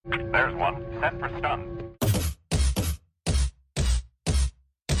There's one. Set for stun.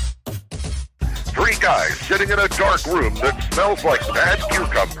 3 guys sitting in a dark room that smells like bad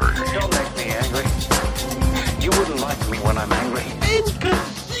cucumbers. Don't make me angry. You wouldn't like me when I'm angry.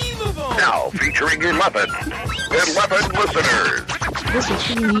 Inconceivable! Now featuring 11 listeners. This is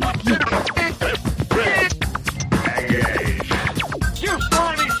the Unique Geek. You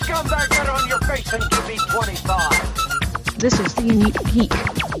slimy scumbag, get on your face and give me 25. This is the Unique Geek.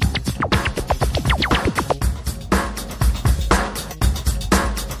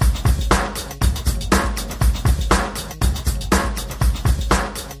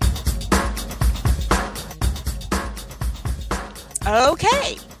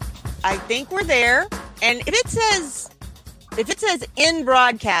 Okay, I think we're there. And if it says in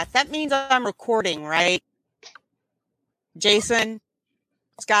broadcast, that means I'm recording, right? Jason,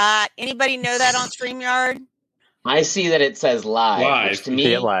 Scott, anybody know that on StreamYard? I see that it says live. Which to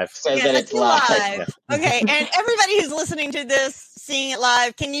me says that it's live. Okay, and everybody who's listening to this, seeing it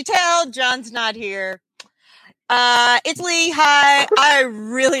live, can you tell John's not here? It's Lee. Hi. I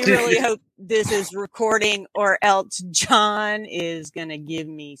really, really hope this is recording, or else John is going to give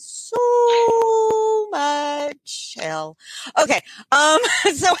me so much hell. Okay.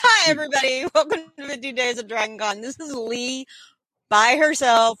 So hi everybody. Welcome to 50 Days of Dragon Con. This is Lee by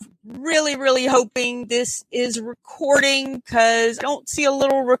herself. Really, really hoping this is recording because I don't see a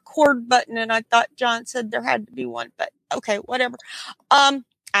little record button and I thought John said there had to be one, but okay, whatever. I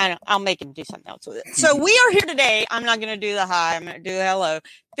don't know. I'll make him do something else with it. So we are here today. I'm not going to do the hi. I'm going to do the hello.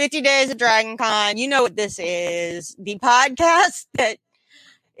 50 Days of Dragon Con. You know what this is. The podcast that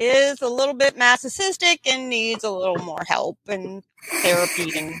is a little bit masochistic and needs a little more help and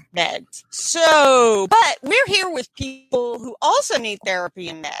therapy and meds. So, but we're here with people who also need therapy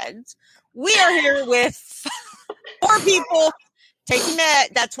and meds. We are here with 4 people taking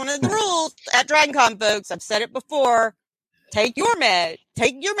meds. That's one of the rules at Dragon Con, folks. I've said it before. Take your meds.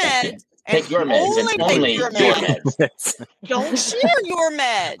 Take your meds. Take your meds and only your meds. Don't share your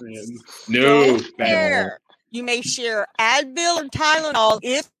meds. No. Share. You may share Advil or Tylenol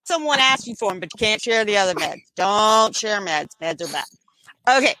if someone asks you for them, but you can't share the other meds. Don't share meds. Meds are bad.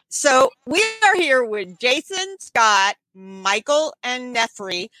 Okay, so we are here with Jason, Scott, Michael, and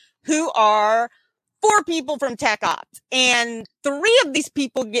Nefri, who are 4 people from Tech Ops, and 3 of these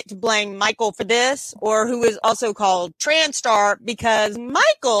people get to blame Michael for this, or who is also called Transtar, because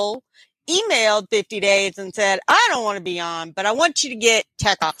Michael emailed 50 Days and said, I don't want to be on, but I want you to get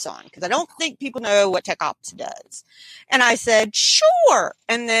Tech Ops on, because I don't think people know what Tech Ops does. And I said, sure.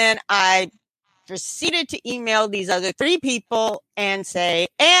 And then I proceeded to email these other 3 people and say,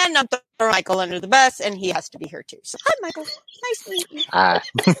 and I'm throwing Michael under the bus, and he has to be here too. So, hi, Michael. Nice to meet you. Hi,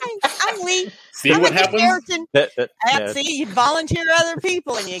 I'm Lee. See what happens? See, you volunteer other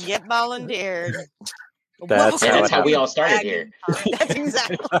people, and you get volunteered. That's how we all started here. That's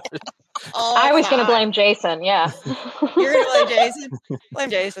exactly. I was going to blame Jason. Yeah. You're going to blame Jason? Blame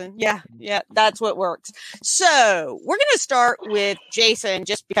Jason. Yeah. That's what works. So we're going to start with Jason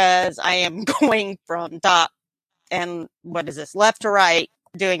just because I am going from top and left to right,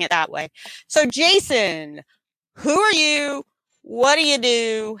 doing it that way. So Jason, who are you? What do you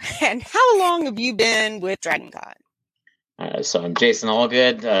do? And how long have you been with Dragon Con? So I'm Jason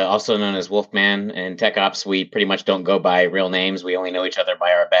Allgood, also known as Wolfman. In Tech Ops, we pretty much don't go by real names. We only know each other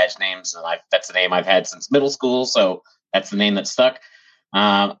by our badge names. And that's the name I've had since middle school, so that's the name that stuck.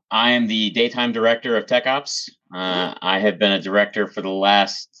 I am the daytime director of Tech Ops. I have been a director for the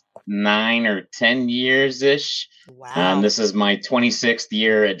last 9 or 10 years-ish. Wow. This is my 26th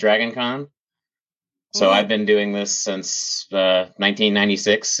year at Dragon Con. So I've been doing this since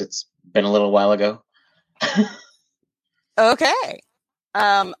 1996. It's been a little while ago. Okay.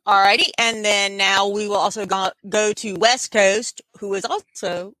 Alrighty. And then now we will also go to West Coast, who is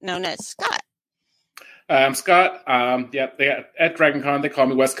also known as Scott. I'm Scott. At Dragon Con, they call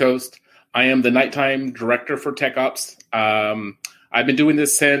me West Coast. I am the nighttime director for Tech Ops. I've been doing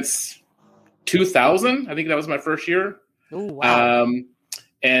this since 2000. I think that was my first year. Ooh, wow.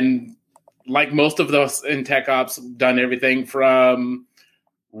 And like most of those in Tech Ops, done everything from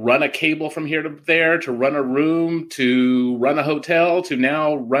run a cable from here to there, to run a room, to run a hotel, to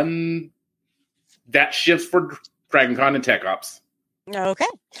now run that shifts for Dragon Con and Tech Ops. Okay.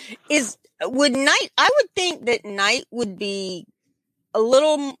 I would think that night would be a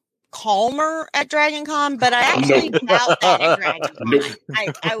little calmer at Dragon Con, but I actually doubt that at Dragon Con.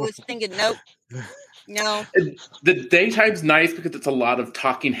 Nope. I was thinking, nope. No. The daytime's nice because it's a lot of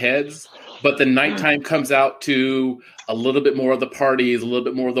talking heads, but the nighttime comes out to a little bit more of the parties, a little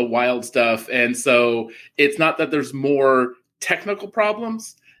bit more of the wild stuff. And so it's not that there's more technical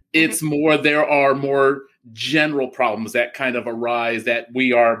problems. It's more, there are more general problems that kind of arise that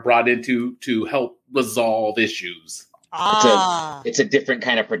we are brought into to help resolve issues. It's a different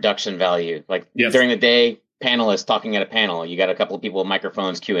kind of production value. Like during the day, panelists talking at a panel. You got a couple of people with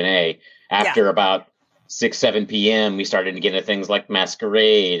microphones, Q&A. After about 6, 7 p.m., we started to get into things like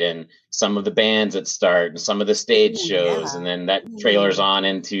Masquerade and some of the bands that start and some of the stage shows. And then that trailers on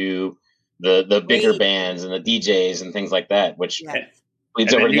into the bigger bands and the DJs and things like that, which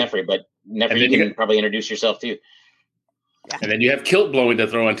leads over to Nefri. But Nefri, you can probably introduce yourself too. Yeah. And then you have kilt blowing to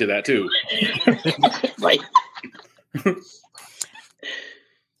throw into that too. Right.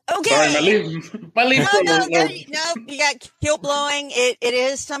 Okay. Sorry, my leave. No, you got kilt blowing. It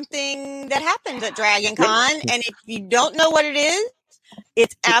is something that happens at Dragon Con, and if you don't know what it is,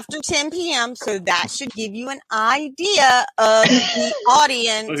 it's after 10 p.m., so that should give you an idea of the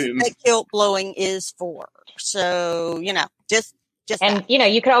audience that kilt blowing is for. So, just and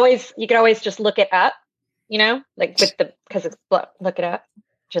that. you could always just look it up, like because it's look it up.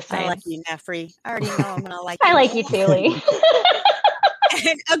 Just saying. I like you, Nefri. I already know I'm gonna like you. I like you too, Lee.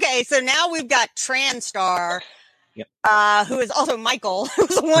 Okay, so now we've got Transtar, who is also Michael, who's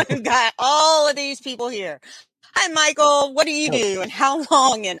the one who got all of these people here. Hi, Michael. What do you do, and how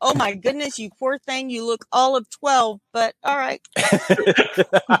long? And oh my goodness, you poor thing, you look all of 12. But all right.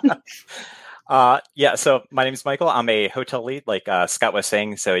 So my name is Michael. I'm a hotel lead, like Scott was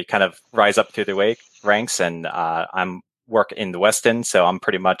saying. So you kind of rise up through the ranks, and I'm work in the Westin. So I'm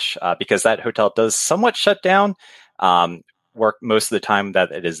pretty much because that hotel does somewhat shut down. Work most of the time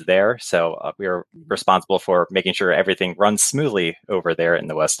that it is there. So we are responsible for making sure everything runs smoothly over there in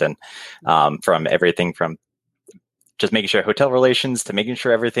the Westin, from everything from just making sure hotel relations to making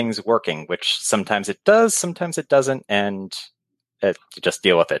sure everything's working, which sometimes it does, sometimes it doesn't, and you just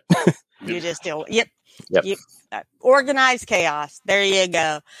deal with it. You just deal. Yep. Organized chaos. There you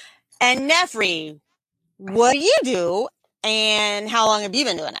go. And Nefri, what do you do, and how long have you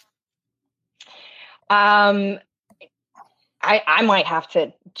been doing it? I might have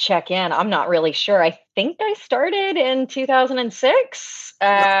to check in. I'm not really sure. I think I started in 2006.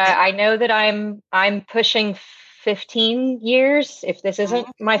 I know that I'm pushing 15 years, if this isn't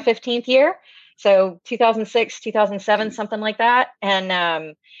my 15th year. So 2006, 2007, something like that. And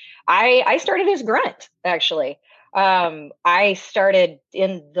I started as grunt, actually. I started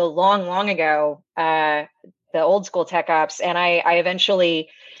in the long ago, the old school tech ops, and I eventually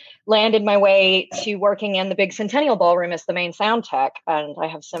landed my way to working in the big Centennial Ballroom as the main sound tech. And I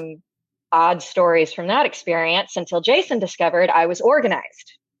have some odd stories from that experience until Jason discovered I was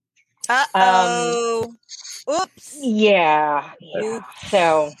organized. Oops. Yeah.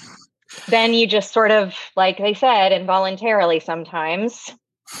 So then you just sort of, like they said, involuntarily sometimes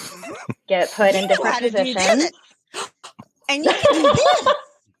get put in different positions. And you can do this.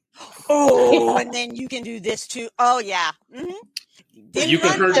 And then you can do this too. Oh, yeah. Mm-hmm. You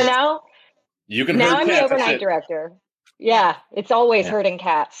can hurt. So now I'm the overnight director. Yeah, it's always herding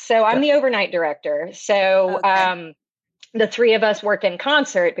cats. So I'm the overnight director. So the three of us work in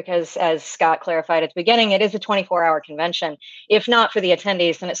concert because, as Scott clarified at the beginning, it is a 24-hour convention. If not for the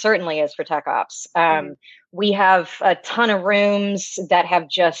attendees, then it certainly is for tech ops. We have a ton of rooms that have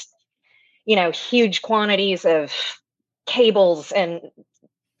just, huge quantities of cables and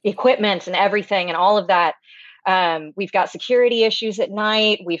equipment and everything and all of that. We've got security issues at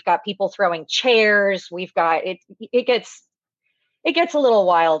night. We've got people throwing chairs. We've got it gets a little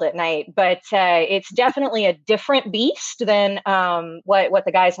wild at night, but it's definitely a different beast than what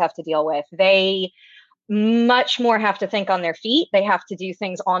the guys have to deal with. They much more have to think on their feet. They have to do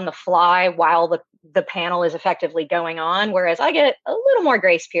things on the fly while the panel is effectively going on. Whereas I get a little more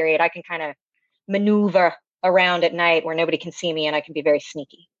grace period. I can kind of maneuver around at night where nobody can see me, and I can be very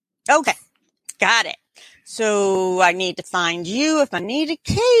sneaky. Okay. Got it. So I need to find you if I need a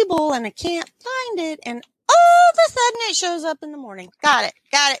cable and I can't find it. And all of a sudden it shows up in the morning. Got it.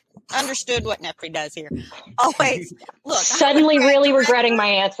 Understood what Nefri does here. Always. Look. Suddenly really regretting my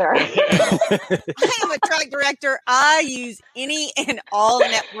answer. I am a track director. I use any and all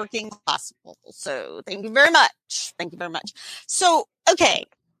networking possible. So thank you very much. So, okay.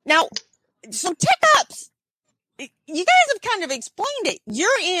 Now, some tech ops. You guys have kind of explained it. You're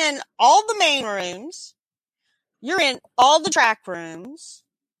in all the main rooms. You're in all the track rooms.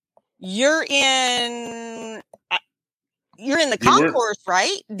 You're in the concourse,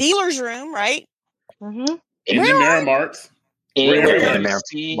 right? Dealer's room, right? Mm-hmm. In the Miramarts. Anywhere you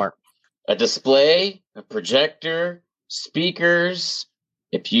see a display, a projector, speakers.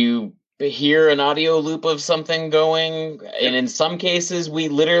 If you hear an audio loop of something going, and in some cases, we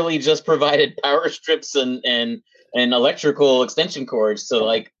literally just provided power strips and electrical extension cords to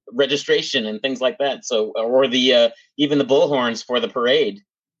like registration and things like that. So, or the even the bullhorns for the parade.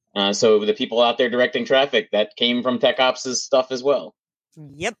 So the people out there directing traffic, that came from Tech Ops' stuff as well.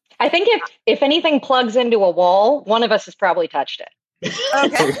 Yep. I think if anything plugs into a wall, one of us has probably touched it.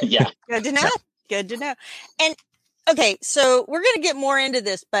 Okay. Yeah. Good to know. Good to know. And okay, so we're going to get more into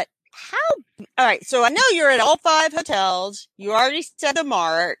this, but all right, so I know you're at all 5 hotels. You already said the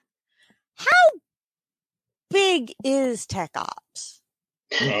Mart. How big is Tech Ops?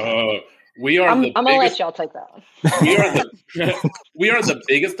 We are I'm the gonna let biggest, y'all take that one. we are the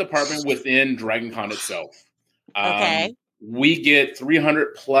biggest department within DragonCon itself. Okay. We get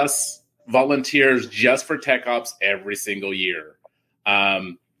 300 plus volunteers just for Tech Ops every single year.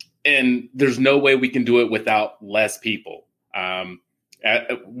 And there's no way we can do it without less people.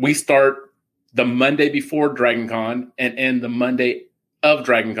 We start the Monday before DragonCon and end the Monday of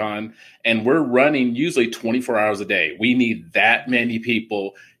DragonCon, and we're running usually 24 hours a day. We need that many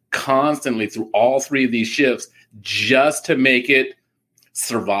people constantly through all 3 of these shifts just to make it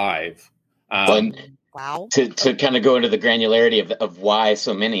survive. Wow. To kind of go into the granularity of why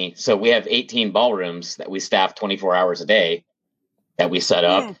so many. So we have 18 ballrooms that we staff 24 hours a day that we set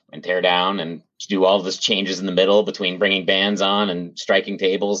up and tear down and do all this changes in the middle between bringing bands on and striking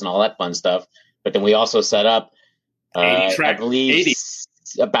tables and all that fun stuff. But then we also set up, I believe,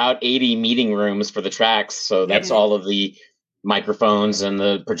 about 80 meeting rooms for the tracks. So that's all of the microphones and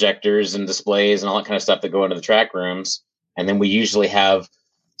the projectors and displays and all that kind of stuff that go into the track rooms. And then we usually have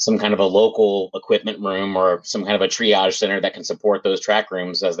some kind of a local equipment room or some kind of a triage center that can support those track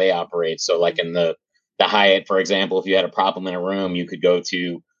rooms as they operate. So like in the Hyatt, for example, if you had a problem in a room, you could go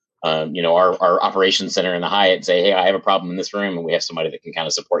to, our operations center in the Hyatt and say, hey, I have a problem in this room. And we have somebody that can kind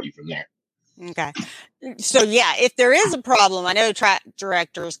of support you from there. Okay. So yeah, if there is a problem, I know track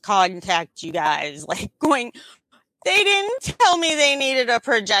directors contact you guys like going, they didn't tell me they needed a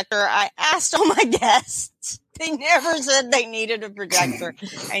projector. I asked all my guests. They never said they needed a projector.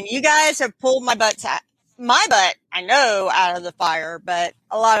 And you guys have pulled my butt, I know, out of the fire, but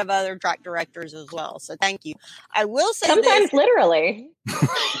a lot of other track directors as well. So thank you. I will say sometimes literally.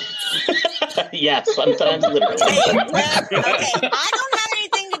 Yeah, sometimes literally. Okay, I don't have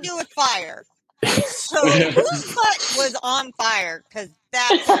anything to do with fire. So whose butt was on fire? Because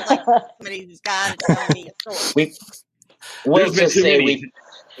that sounds like somebody who's got to tell me a story.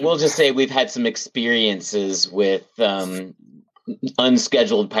 We'll just say we've had some experiences with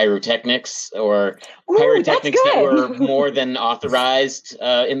unscheduled pyrotechnics or pyrotechnics that were more than authorized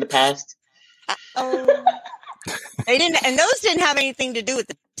in the past. They didn't, and those didn't have anything to do with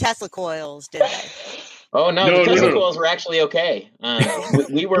the Tesla coils, did they? Oh no, the Tesla coils were actually okay.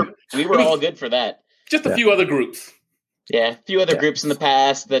 We were all good for that. Just a few other groups. Yeah, a few other groups in the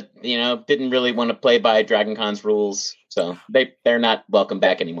past that didn't really want to play by DragonCon's rules, so they're not welcome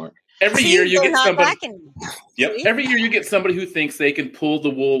back anymore. Every year you get somebody. Yep. Every year you get somebody who thinks they can pull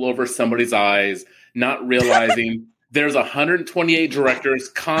the wool over somebody's eyes, not realizing there's 128 directors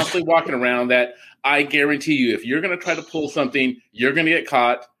constantly walking around that I guarantee you, if you're going to try to pull something, you're going to get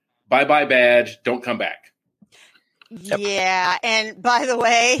caught. Bye-bye badge. Don't come back. Yep. Yeah. And by the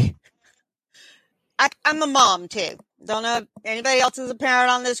way, I'm a mom too. Don't know if anybody else is a parent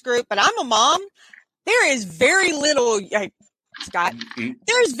on this group, but I'm a mom. There is very little, Scott,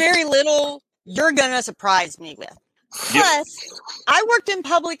 there's very little you're going to surprise me with. Plus, I worked in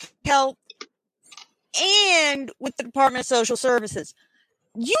public health and with the Department of Social Services.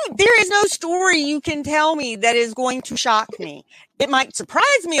 There is no story you can tell me that is going to shock me. It might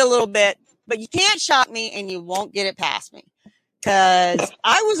surprise me a little bit, but you can't shock me and you won't get it past me. Because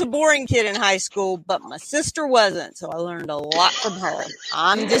I was a boring kid in high school, but my sister wasn't, so I learned a lot from her.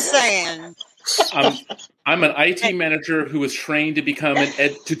 I'm just saying. I'm an IT manager who was trained to become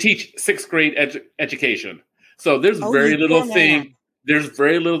to teach 6th grade education. So there's very little thing. There's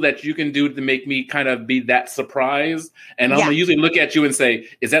very little that you can do to make me kind of be that surprised. And I'm going to usually look at you and say,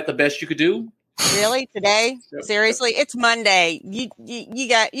 is that the best you could do? Really? Today? Seriously? It's Monday. You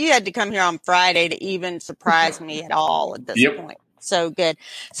had to come here on Friday to even surprise me at all at this point. So good.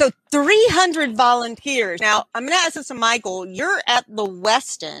 So 300 volunteers. Now, I'm going to ask this to Michael. You're at the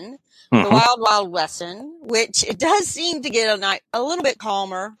Westin, the Wild Wild Westin, which it does seem to get a little bit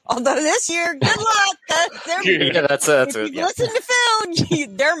calmer. Although this year, good luck. If you listen to Phil,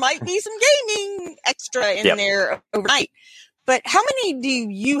 there might be some gaming extra in there overnight. But how many do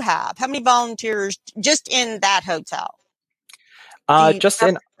you have? How many volunteers just in that hotel? Just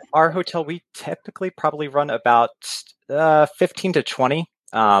in our hotel, we typically probably run about 15 to 20.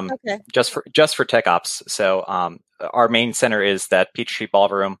 Just for Tech Ops. So our main center is that Peachtree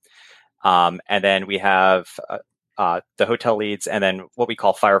Ballroom. And then we have the hotel leads, and then what we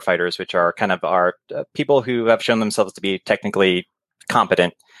call firefighters, which are kind of our people who have shown themselves to be technically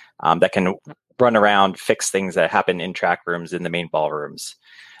competent, that can run around, fix things that happen in track rooms in the main ballrooms.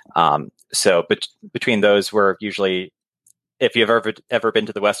 So between those, we're usually, if you've ever been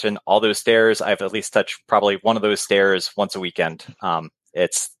to the Westin, all those stairs, I've at least touched probably one of those stairs once a weekend.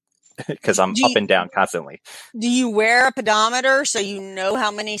 It's because I'm up and down constantly. Do you wear a pedometer so you know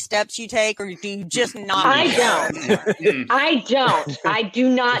how many steps you take, or do you just not? I don't. I do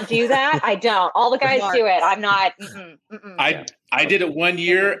not do that. I don't. All the guys do it. I'm not. I did it 1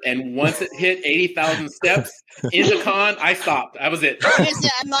 year, and once it hit 80,000 steps in the con, I stopped. That was it.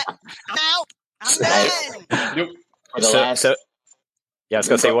 I'm like, I'm out. I'm done. Yep. Yeah, I was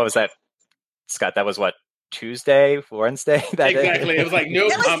going to say, what was that, Scott? That was what? Tuesday, Wednesday? That exactly. Day? It was like, nope.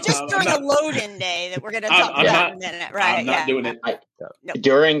 That was just during the load-in day that we're going to talk about in a minute. Right. I'm not doing it.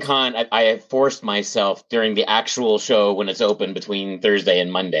 During con, I have forced myself during the actual show when it's open between Thursday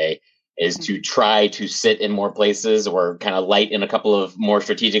and Monday is to try to sit in more places or kind of light in a couple of more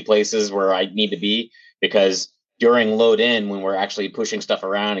strategic places where I need to be, because during load-in, when we're actually pushing stuff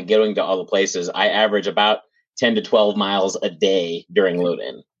around and getting to all the places, I average about 10 to 12 miles a day during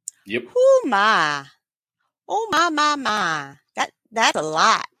load-in. Yep. Oh my. That's a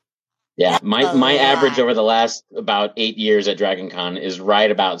lot. Yeah, my average over the last about 8 years at Dragon Con is right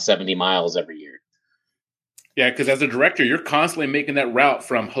about 70 miles every year. Yeah, because as a director, you're constantly making that route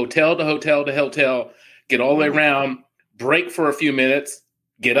from hotel to hotel to hotel, get all the way around, break for a few minutes,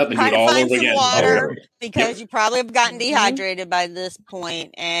 get up and do it all over again. Water, because you probably have gotten dehydrated by this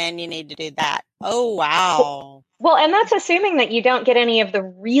point, and you need to do that. Oh, wow. Well, and that's assuming that you don't get any of the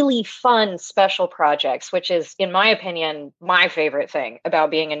really fun special projects, which is, in my opinion, my favorite thing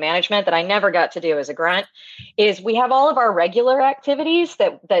about being in management that I never got to do as a grunt, is we have all of our regular activities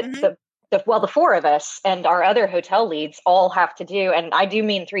that the four of us and our other hotel leads all have to do. And I do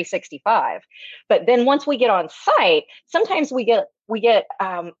mean 365. But then once we get on site, sometimes we get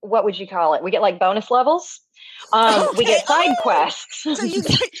what would you call it? We get like bonus levels. We get side quests. So you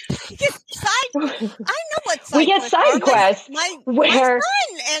get side. I know what side we get side quests. My son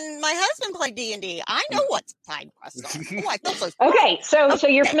and my husband play D&D. I know what side quests are. Oh, I feel so smart. Okay, so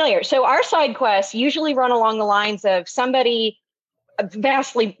you're familiar. So our side quests usually run along the lines of somebody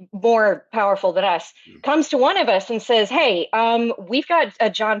vastly more powerful than us comes to one of us and says, hey, we've got a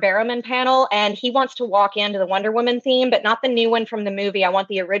John Barrowman panel and he wants to walk into the Wonder Woman theme, but not the new one from the movie. I want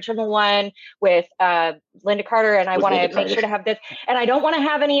the original one with Linda Carter, and I want to make sure to have this, and I don't want to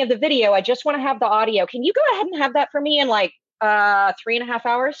have any of the video. I just want to have the audio. Can you go ahead and have that for me in like 3.5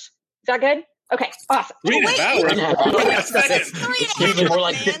 hours? Is that good? Okay, awesome. 3.5 hours. It's even more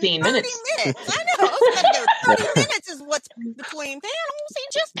like 15 minutes. 30 minutes. I know. 30 minutes is what's between panels. He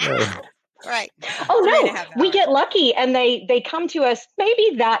just asked. Right. Oh no, we get lucky, and they come to us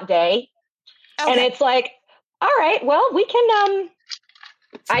maybe that day, and it's like, all right, well, we can.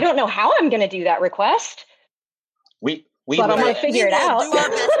 I don't know how I'm going to do that request. But I'm going to figure it out.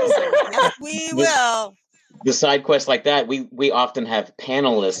 We will. The side quests like that, we often have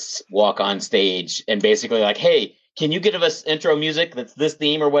panelists walk on stage and basically like, hey, can you give us intro music that's this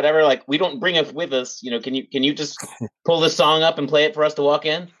theme or whatever? Like, we don't bring it with us. You know, can you just pull this song up and play it for us to walk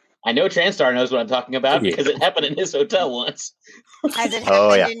in? I know Transtar knows what I'm talking about because it happened in his hotel once. Has it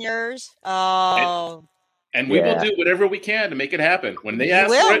happened in yours? Oh. And we will do whatever we can to make it happen. When they ask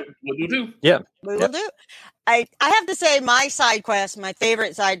for it, we'll do. Yeah. We will do. I have to say my side quest, my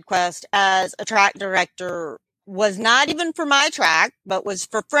favorite side quest as a track director, was not even for my track, but was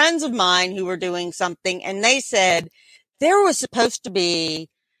for friends of mine who were doing something. And they said there was supposed to be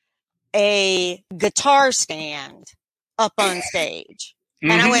a guitar stand up on stage.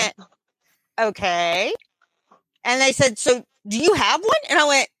 Mm-hmm. And I went, okay. And they said, so do you have one? And I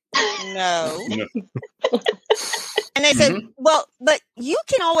went, no. And they said, well, but you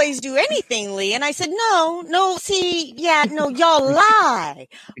can always do anything, Lee. And I said, no, see, y'all lie.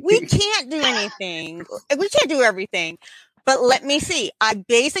 We can't do anything. We can't do everything. But let me see. I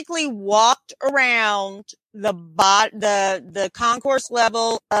basically walked around the concourse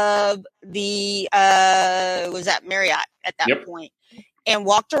level of the, was that Marriott at that point, and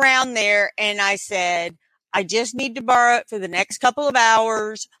walked around there. And I said, I just need to borrow it for the next couple of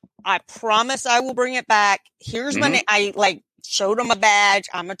hours. I promise I will bring it back. Here's my name. I showed them a badge.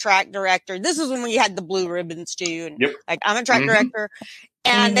 I'm a track director. This is when we had the blue ribbons too. And I'm a track director.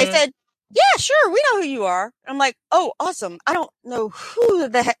 And they said, yeah, sure. We know who you are. I'm like, oh, awesome. I don't know who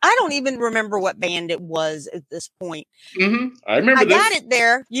the heck. I don't even remember what band it was at this point. I remember this. I got it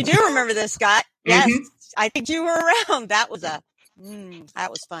there. You do remember this, Scott? Yes. I think you were around. That was that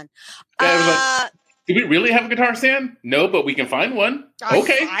was fun. Do we really have a guitar stand? No, but we can find one.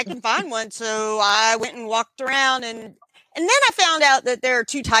 Okay. I can find one. So I went and walked around, and then I found out that there are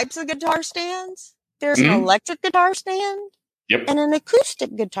two types of guitar stands. There's an electric guitar stand and an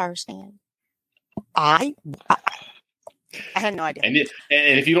acoustic guitar stand. I had no idea. And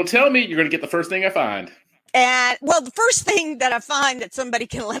if you don't tell me, you're going to get the first thing I find. And well, the first thing that I find that somebody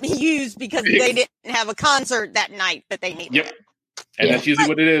can let me use because they didn't have a concert that night that they needed. Yep. And that's usually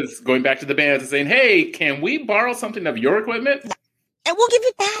what it is. Going back to the bands and saying, hey, can we borrow something of your equipment? And we'll give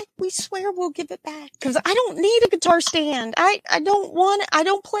it back. We swear we'll give it back. Because I don't need a guitar stand. I don't want it. I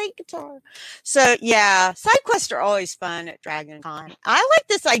don't play guitar. So, yeah, side quests are always fun at Dragon Con. I like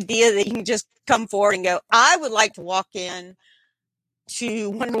this idea that you can just come forward and go, I would like to walk in to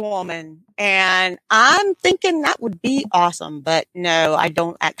Wonder Woman. And I'm thinking that would be awesome. But no, I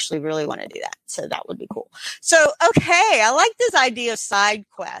don't actually really want to do that. So that would be cool. So, okay. I like this idea of side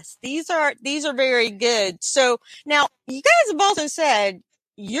quests. These are very good. So now you guys have also said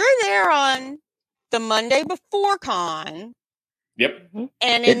you're there on the Monday before con. Yep.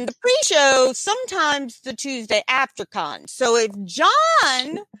 And in the pre-show, sometimes the Tuesday after con. So if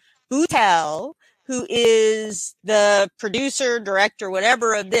John Boutel, who is the producer, director,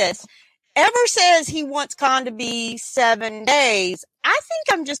 whatever of this, ever says he wants con to be 7 days, I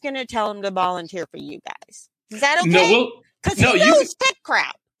think I'm just going to tell him to volunteer for you guys. Is that okay? Because he knows tech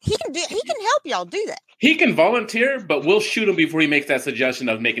crap. He can help y'all do that. He can volunteer, but we'll shoot him before he makes that suggestion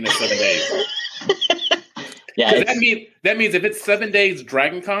of making it 7 days. Yeah, that means if it's 7 days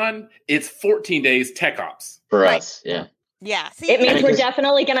Dragon Con, it's 14 days Tech Ops for us. Yeah. Yeah. See, it means we're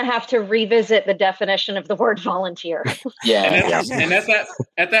definitely going to have to revisit the definition of the word volunteer. And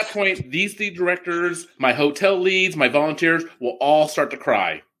at that point, these three directors, my hotel leads, my volunteers will all start to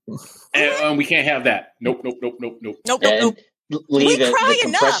cry. And we can't have that. Nope. Nope. Lee, we cry the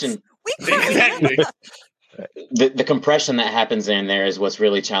enough. Compression, we cry exactly. enough. The compression that happens in there is what's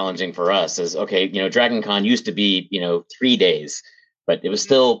really challenging for us. Is okay, Dragon Con used to be 3 days. But it was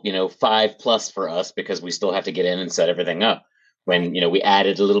still, 5+ for us because we still have to get in and set everything up. When, we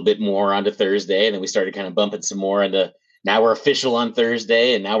added a little bit more onto Thursday, and then we started kind of bumping some more into, now we're official on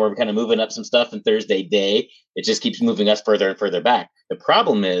Thursday, and now we're kind of moving up some stuff on Thursday day. It just keeps moving us further and further back. The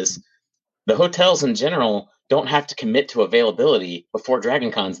problem is the hotels in general don't have to commit to availability before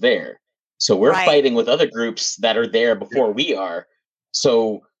Dragon Con's there. So we're fighting with other groups that are there before we are.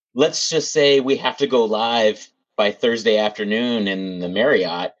 So let's just say we have to go live by Thursday afternoon in the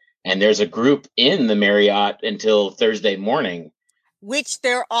Marriott, and there's a group in the Marriott until Thursday morning. Which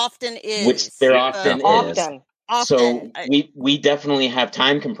there often is. Often. So we definitely have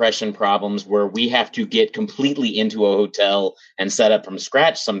time compression problems where we have to get completely into a hotel and set up from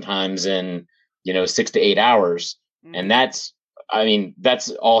scratch sometimes in, 6 to 8 hours. Mm-hmm. And that's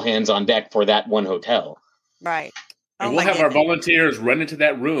all hands on deck for that one hotel. Right. And we'll have our volunteers run into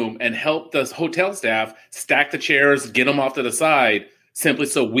that room and help the hotel staff stack the chairs, get them off to the side, simply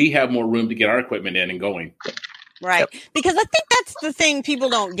so we have more room to get our equipment in and going. Right. Yep. Because I think that's the thing people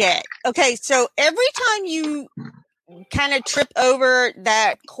don't get. Okay, so every time you kind of trip over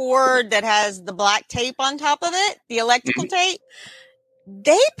that cord that has the black tape on top of it, the electrical tape,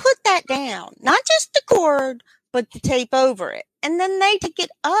 they put that down. Not just the cord, but the tape over it. And then they take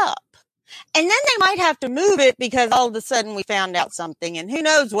it up. And then they might have to move it because all of a sudden we found out something, and who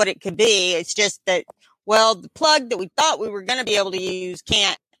knows what it could be. It's just that, the plug that we thought we were going to be able to use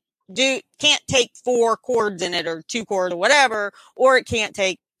can't take 4 cords in it or 2 cords or whatever, or it can't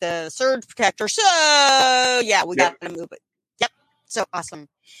take the surge protector. So we got to move it. Yep. So awesome.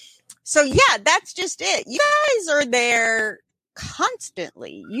 So that's just it. You guys are there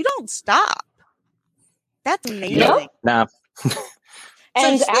constantly. You don't stop. That's amazing. Nope. Nah.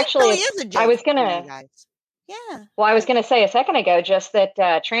 And actually, I was gonna say a second ago just that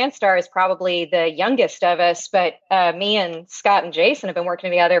Transtar is probably the youngest of us, but me and Scott and Jason have been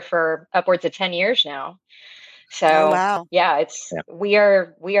working together for upwards of 10 years now. So we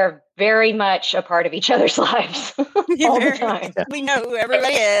are very much a part of each other's lives all the time. We know who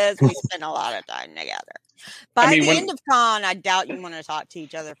everybody is. We spend a lot of time together. By the end of con, I doubt you want to talk to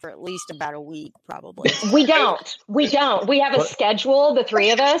each other for at least about a week, probably. We don't. We have a schedule, the three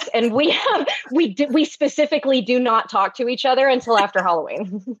of us, and we specifically do not talk to each other until after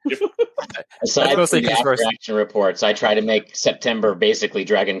Halloween. Aside from the after action reports, I try to make September basically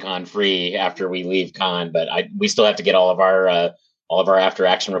Dragon Con free after we leave con, but we still have to get all of our after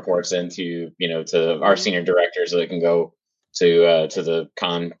action reports into to our senior director so they can go to the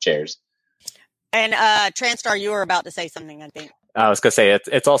con chairs. And Transtar, you were about to say something, I think. I was going to say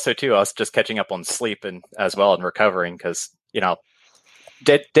it's also too us just catching up on sleep and as well and recovering because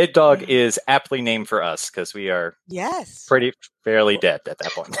Dead Dog is aptly named for us because we are fairly dead at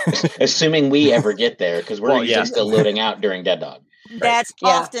that point. Assuming we ever get there, because we're usually still loading out during Dead Dog. That's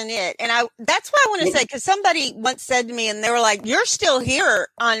often it. And that's why I want to say, because somebody once said to me, and they were like, you're still here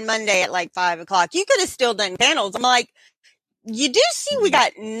on Monday at like 5 o'clock. You could have still done panels. I'm like, you do see we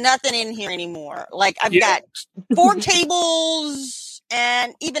got nothing in here anymore. Like I've got 4 tables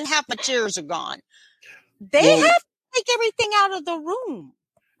and even half my chairs are gone. They have to take everything out of the room.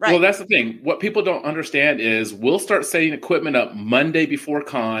 Right. Well, that's the thing. What people don't understand is we'll start setting equipment up Monday before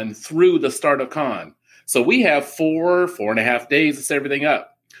con through the start of con. So we have 4.5 days to set everything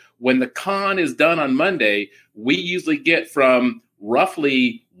up. When the con is done on Monday, we usually get from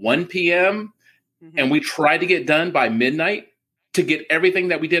roughly 1 p.m. And we try to get done by midnight to get everything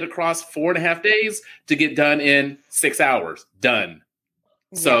that we did across 4.5 days to get done in 6 hours. Done.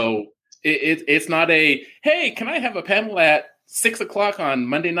 Yeah. So it's not a, hey, can I have a panel at 6 o'clock on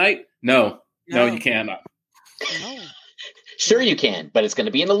Monday night? No, you cannot. No. Sure you can, but it's going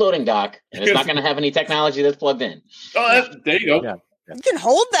to be in the loading dock, and it's not going to have any technology that's plugged in. Oh, there you go. Yeah. You can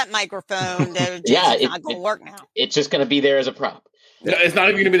hold that microphone. It's not going to work now. It's just going to be there as a prop. No, it's not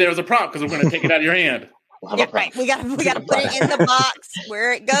even going to be there as a prop because we're going to take it out of your hand. We'll have a prop. Right. We got to put it in the box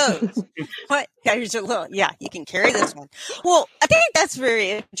where it goes. What? Here's a little. Yeah, you can carry this one. Well, I think that's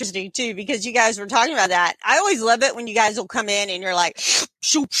very interesting too because you guys were talking about that. I always love it when you guys will come in and you're like,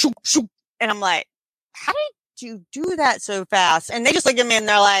 shoot, shoot, shoot, and I'm like, how did you do that so fast? And they just look at me and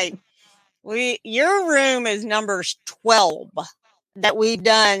they're like, your room is number 12 that we've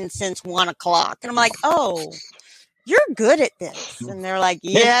done since 1 o'clock. And I'm like, oh, you're good at this. And they're like,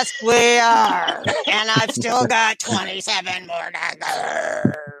 yes, we are. And I've still got 27 more to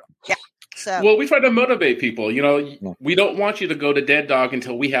go. Yeah. So, well, we try to motivate people. You know, we don't want you to go to Dead Dog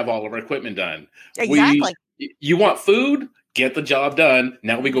until we have all of our equipment done. Exactly. You want food? Get the job done.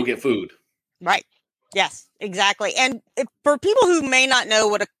 Now we go get food. Right. Yes, exactly. And for people who may not know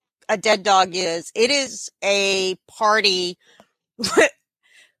what a Dead Dog is, it is a party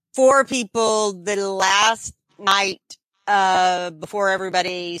for people the last night before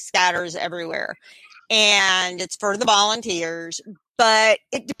everybody scatters everywhere. And it's for the volunteers. But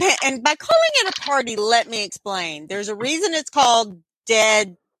it depends. And by calling it a party, let me explain. There's a reason it's called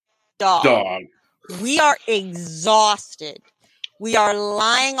Dead Dog. We are exhausted. We are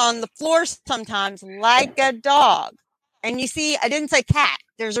lying on the floor sometimes like a dog. And you see, I didn't say cat.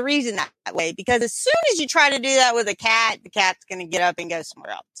 There's a reason that way, because as soon as you try to do that with a cat, the cat's going to get up and go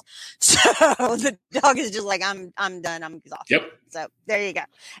somewhere else. So the dog is just like, I'm done. I'm exhausted. Yep. So there you go.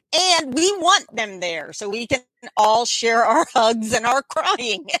 And we want them there so we can all share our hugs and our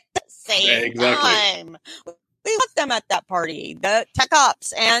crying at the same time. We want them at that party, the tech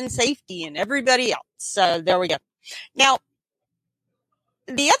ops and safety and everybody else. So there we go. Now,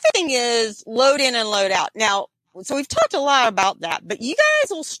 the other thing is load in and load out. Now, so we've talked a lot about that, but you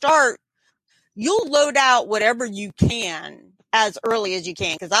guys you'll load out whatever you can as early as you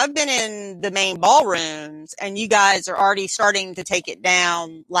can. Cause I've been in the main ballrooms and you guys are already starting to take it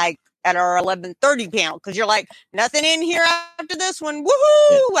down like at our 11:30 panel. Cause you're like, nothing in here after this one.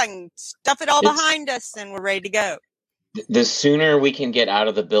 Woohoo! And stuff it all behind us and we're ready to go. The sooner we can get out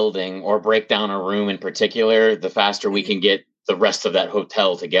of the building or break down a room in particular, the faster we can get the rest of that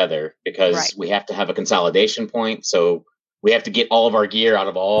hotel together, because we have to have a consolidation point. So we have to get all of our gear out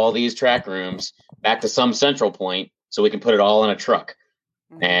of all these track rooms back to some central point so we can put it all in a truck.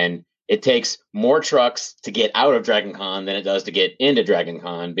 Mm-hmm. And it takes more trucks to get out of Dragon Con than it does to get into Dragon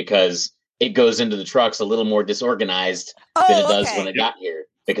Con, because it goes into the trucks a little more disorganized than it does when it got here,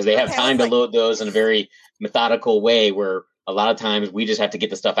 because they have time to load those in a very methodical way, where a lot of times we just have to get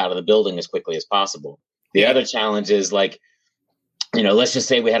the stuff out of the building as quickly as possible. The other challenge is, like, you know, let's just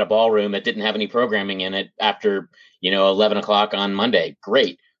say we had a ballroom that didn't have any programming in it after, 11 o'clock on Monday.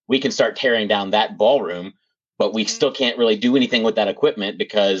 Great. We can start tearing down that ballroom, but we still can't really do anything with that equipment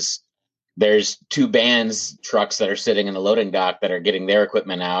because there's 2 bands trucks that are sitting in the loading dock that are getting their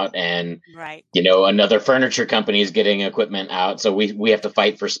equipment out. And, another furniture company is getting equipment out. So we have to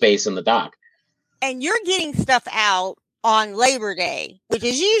fight for space in the dock. And you're getting stuff out on Labor Day, which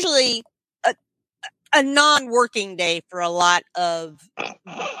is usually a non-working day for a lot of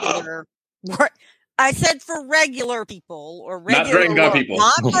regular work. I said for regular people or regular not Dragon Con people.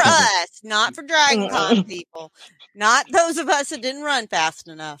 Not for us, not for Dragon Con people, not those of us that didn't run fast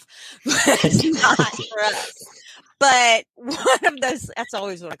enough. It's not for us. But one of those, that's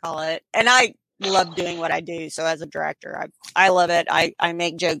always what I call it. And I love doing what I do. So as a director, I love it. I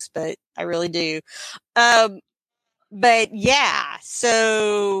make jokes, but I really do. But yeah,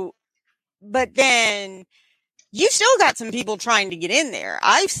 so, but then you still got some people trying to get in there.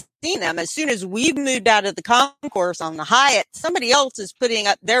 I've seen them. As soon as we've moved out of the concourse on the Hyatt, somebody else is putting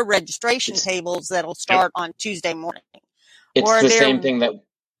up their registration tables that'll start on Tuesday morning. It's the same thing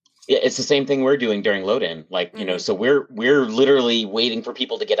it's the same thing we're doing during load in. Like, you know, so we're literally waiting for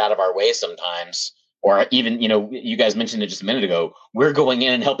people to get out of our way sometimes. Or even, you know, you guys mentioned it just a minute ago, we're going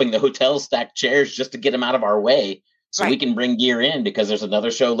in and helping the hotel stack chairs just to get them out of our way so we can bring gear in because there's another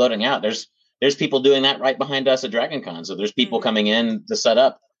show loading out. There's people doing that right behind us at DragonCon. So there's people coming in to set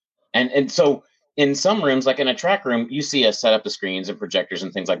up. And so in some rooms, like in a track room, you see us set up the screens and projectors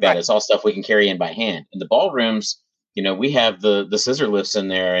and things like that. It's all stuff we can carry in by hand. In the ballrooms, you know, we have the scissor lifts in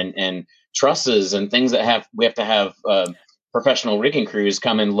there and trusses and things that we have to have professional rigging crews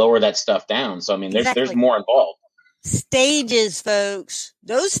come and lower that stuff down. So, I mean, there's more involved. Stages, folks.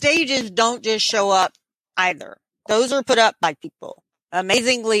 Those stages don't just show up either. Those are put up by people.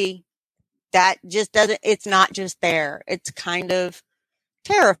 Amazingly, that just it's not just there. It's kind of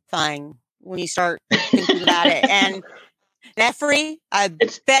terrifying when you start thinking about it. And Nefri, I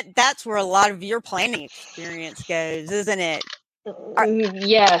bet that's where a lot of your planning experience goes, isn't it?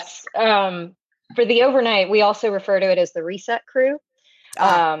 Yes. For the overnight, we also refer to it as the reset crew.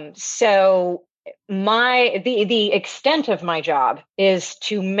 So the extent of my job is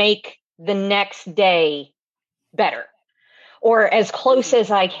to make the next day better or as close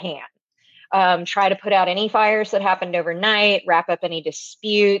as I can. Try to put out any fires that happened overnight, wrap up any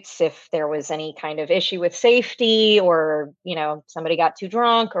disputes if there was any kind of issue with safety or, you know, somebody got too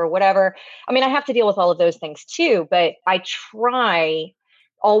drunk or whatever. I mean, I have to deal with all of those things too, but I try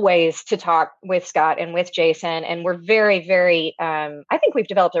always to talk with Scott and with Jason. And we're very, very, I think we've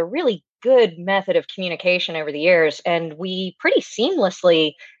developed a really good method of communication over the years, and we pretty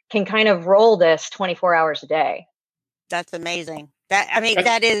seamlessly can kind of roll this 24 hours a day. That's amazing.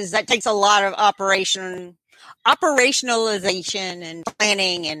 That takes a lot of operationalization and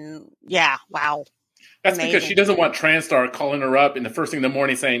planning and wow. That's amazing. Because she doesn't want TransStar calling her up in the first thing in the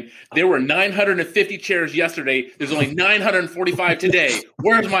morning saying, there were 950 chairs yesterday. There's only 945 today.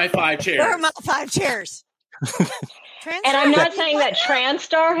 Where's my 5 chairs? Where are my 5 chairs? And I'm not saying that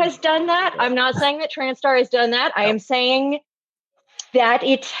TransStar has done that. I am saying that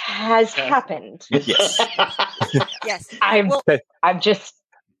it has happened. Yes. Yes. I'm just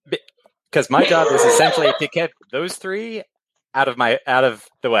because my job is essentially to get those 3 out of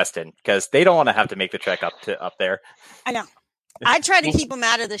the Westin because they don't want to have to make the trek up there. I know. I try to keep them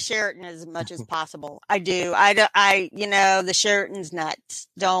out of the Sheraton as much as possible. I do. The Sheraton's nuts.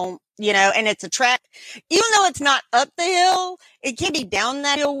 Don't, and it's a trek. Even though it's not up the hill, it can be down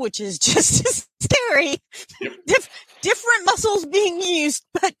that hill, which is just as scary. Yep. Different muscles being used,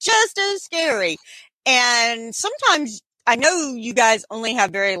 but just as scary. And sometimes I know you guys only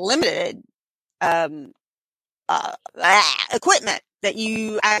have very limited equipment that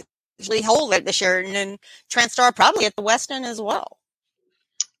you actually hold at the Sheraton, and TransStar probably at the Westin as well.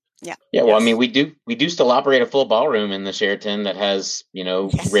 Yeah. Yeah. Well, I mean, we do still operate a full ballroom in the Sheraton that has,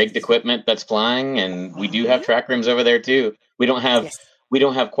 rigged equipment that's flying, and we do have track rooms over there too. We don't have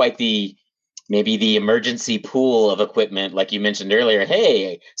quite the emergency pool of equipment like you mentioned earlier.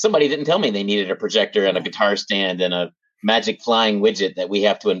 Hey, somebody didn't tell me they needed a projector and a guitar stand and a magic flying widget that we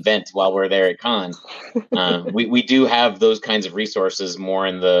have to invent while we're there at con. We do have those kinds of resources more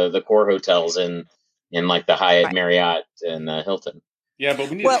in the core hotels in like the Hyatt, Marriott, and Hilton. Yeah,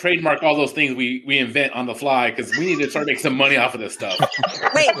 but we need to trademark all those things we invent on the fly because we need to start making some money off of this stuff.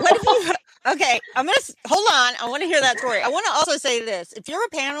 Wait, what if you... Okay, I'm going to... Hold on. I want to hear that story. I want to also say this. If you're a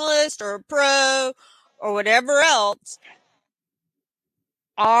panelist or a pro or whatever else,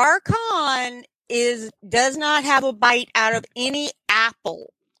 our con does not have a bite out of any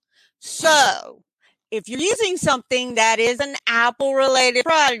apple. So if you're using something that is an Apple related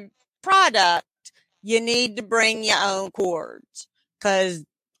product, you need to bring your own cords because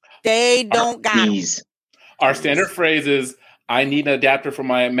they don't got them. Our standard phrase is, I need an adapter for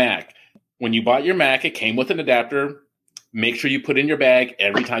my Mac. When you bought your Mac, it came with an adapter. Make sure you put in your bag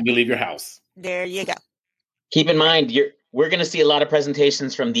every time you leave your house. There you go. Keep in mind, we're going to see a lot of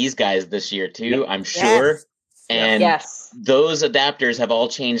presentations from these guys this year too, I'm sure. Yes. And those adapters have all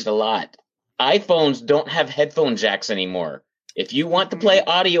changed a lot. iPhones don't have headphone jacks anymore. If you want to play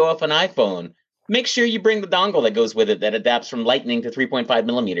audio off an iPhone, make sure you bring the dongle that goes with it that adapts from Lightning to 3.5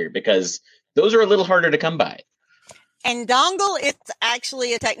 millimeter because those are a little harder to come by. And dongle, it's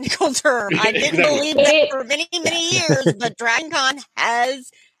actually a technical term. I didn't believe that for many, many years, but DragonCon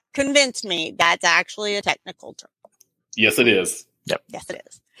has convinced me that's actually a technical term. Yes, it is. Yep. Yes, it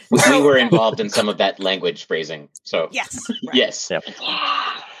is. We were involved in some of that language phrasing. So yes. Right. Yes. Yep.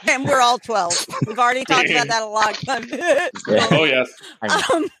 And we're all 12. We've already talked about that a lot. Oh, yes.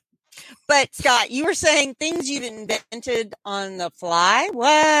 But Scott, you were saying things you've invented on the fly.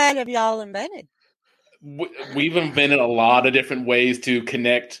 What have y'all invented? We've invented a lot of different ways to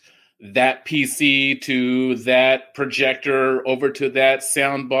connect that PC to that projector, over to that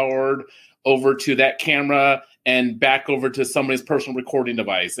soundboard, over to that camera, and back over to somebody's personal recording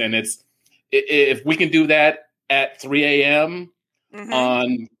device. And if we can do that at 3 a.m.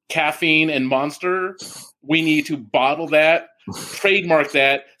 on caffeine and Monster, we need to bottle that, trademark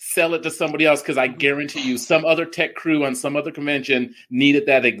that, sell it to somebody else, because I guarantee you some other tech crew on some other convention needed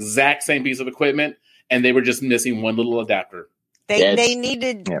that exact same piece of equipment, and they were just missing one little adapter. They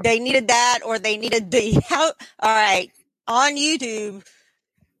needed that, or they needed all right, on YouTube.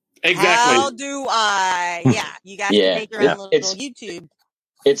 Exactly. How do I? Yeah, you guys can make your own little YouTube.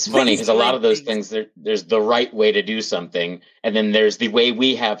 It's funny because a lot of those things, there's the right way to do something, and then there's the way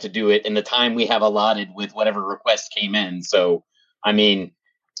we have to do it in the time we have allotted with whatever request came in. So, I mean,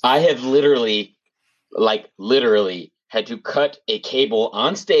 I have literally had to cut a cable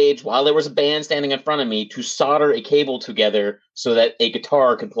on stage while there was a band standing in front of me to solder a cable together so that a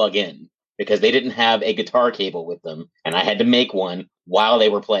guitar could plug in, because they didn't have a guitar cable with them, and I had to make one while they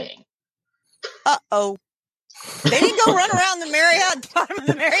were playing. Uh-oh. They didn't go run around the bottom of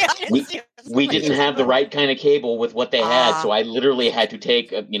the Marriott. We didn't have the right kind of cable with what they had, so I literally had to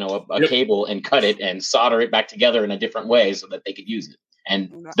take a cable and cut it and solder it back together in a different way so that they could use it.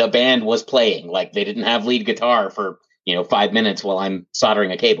 And the band was playing. Like, they didn't have lead guitar for 5 minutes while I'm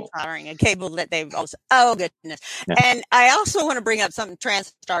soldering a cable. Soldering a cable that they've also. Oh goodness! Yeah. And I also want to bring up something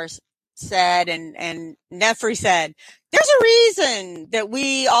TransStars said and Nefri said. There's a reason that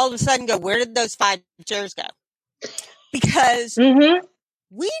we all of a sudden go, where did those 5 chairs go? Because we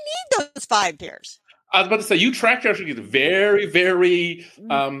need those 5 chairs. I was about to say, you track actually get very, very,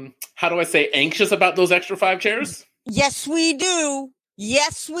 how do I say, anxious about those extra 5 chairs? Yes, we do.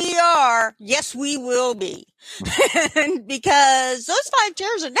 Yes, we are. Yes, we will be. Because those 5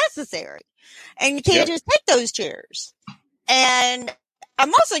 chairs are necessary. And you can't just take those chairs. And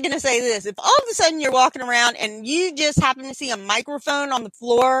I'm also going to say this. If all of a sudden you're walking around and you just happen to see a microphone on the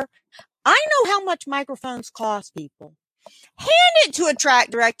floor, I know how much microphones cost people. Hand it to a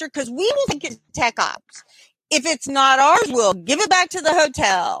track director, because we will think it's tech ops. If it's not ours, we'll give it back to the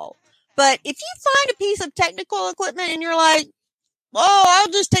hotel. But if you find a piece of technical equipment and you're like, oh,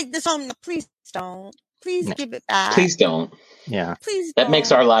 I'll just take this home, please don't. Please give it back. Please don't. Yeah. Please That don't.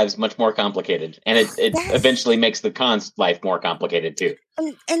 makes our lives much more complicated. And it eventually makes the con's life more complicated, too.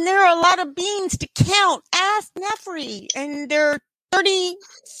 And there are a lot of beans to count. Ask Nefri. And there are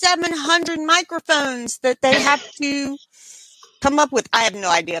 3,700 microphones that they have to come up with. I have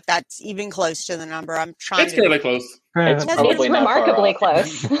no idea if that's even close to the number. I'm trying It's fairly close. It's probably remarkably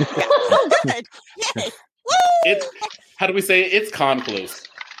close. Oh, good. Yay. Woo! How do we say it? It's con close.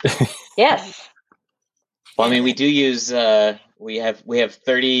 Yes. Well, I mean, we do use we have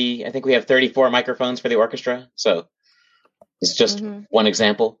 30. I think we have 34 microphones for the orchestra. So it's just one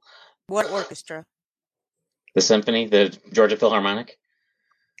example. What orchestra? The symphony, the Georgia Philharmonic.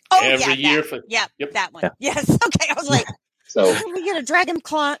 Oh, every year. That one. Yeah. Yes. Okay. I was like, so we get a Dragon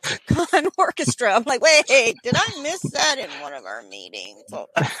Con orchestra. I'm like, wait, did I miss that in one of our meetings? Oh,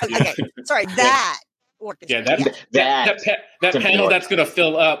 okay. Sorry, that orchestra. Yeah, that panel that's going to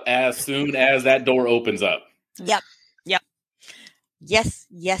fill up as soon as that door opens up. Yep.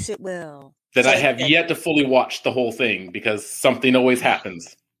 Yes, it will. That I have yet to fully watch the whole thing, because something always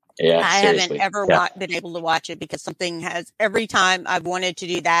happens. Yeah, I haven't ever been able to watch it, because something has, every time I've wanted to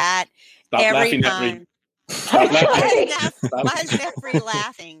do that. Stop every laughing, time. Stop laughing. Why is Nefri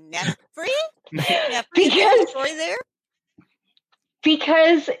laughing? Nefri? Nefri story there?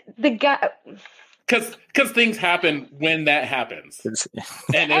 Because the guy. Because things happen when that happens. And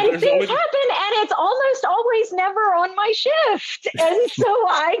things happen, and it's almost always never on my shift. And so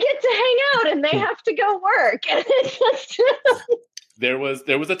I get to hang out, and they have to go work. And it's just... There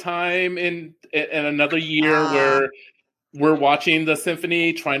was a time in another year where we're watching the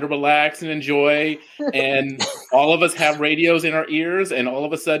symphony, trying to relax and enjoy, and all of us have radios in our ears, and all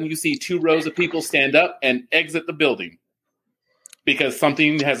of a sudden you see 2 rows of people stand up and exit the building because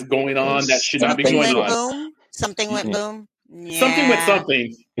something has going on that should not be going on. Boom. Something went boom. Yeah. Something with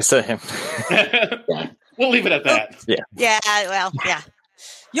something. You said him. We'll leave it at that. Yeah. Well, yeah.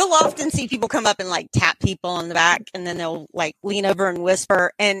 You'll often see people come up and like tap people on the back, and then they'll like lean over and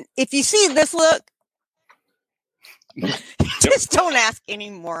whisper. And if you see this look, just don't ask any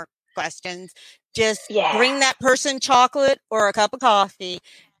more questions. Just bring that person chocolate or a cup of coffee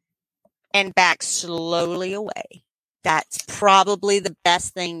and back slowly away. That's probably the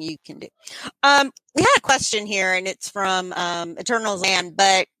best thing you can do. We had a question here, and it's from Eternal Zan,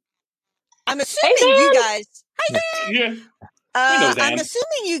 but I'm assuming you guys. Hi, Zan. Yeah. I'm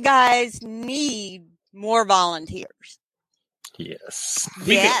assuming you guys need more volunteers. Yes.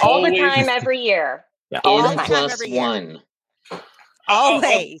 All the time, every year. Yeah. All N the time. plus one.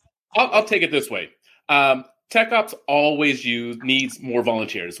 Always. I'll take it this way. Tech Ops always needs more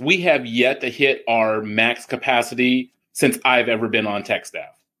volunteers. We have yet to hit our max capacity since I've ever been on tech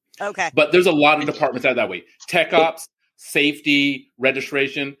staff. Okay. But there's a lot of departments that way. Tech Ops, safety,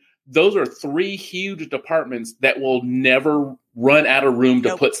 registration. Those are 3 huge departments that will never run out of room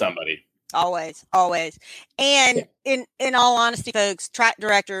to put somebody. Always. And in all honesty, folks, track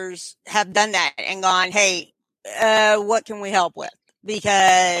directors have done that and gone, hey, what can we help with?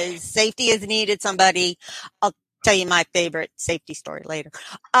 Because safety has needed somebody. I'll tell you my favorite safety story later.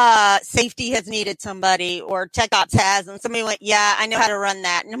 Safety has needed somebody, or Tech Ops has, and somebody went, yeah, I know how to run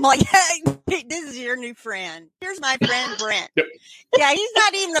that. And I'm like, hey, this is your new friend. Here's my friend, Brent. Yeah, he's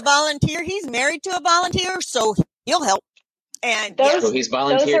not even a volunteer. He's married to a volunteer, so he'll help. And those, so he's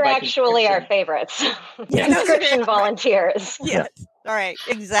volunteered those are actually our favorites. Conscription volunteers. Yes. All right.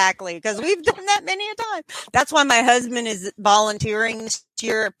 Exactly. Because we've done that many a time. That's why my husband is volunteering this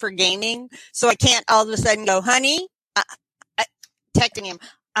year for gaming. So I can't all of a sudden go, honey, texting him,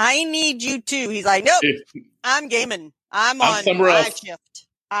 I need you too. He's like, nope, I'm gaming. I'm on my shift.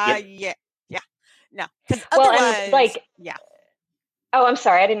 Yeah. No. Otherwise, yeah. Oh, I'm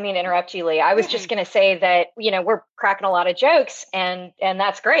sorry. I didn't mean to interrupt you, Lee. I was just going to say that, we're cracking a lot of jokes and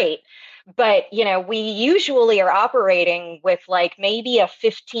that's great. But, we usually are operating with like maybe a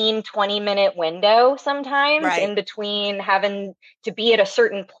 15, 20-minute window sometimes in between having to be at a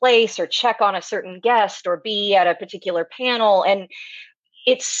certain place or check on a certain guest or be at a particular panel. And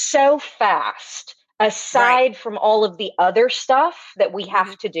it's so fast, aside from all of the other stuff that we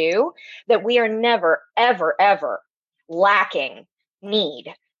have to do, that we are never, ever, ever lacking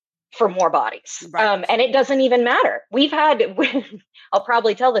need for more bodies. And it doesn't even matter. I'll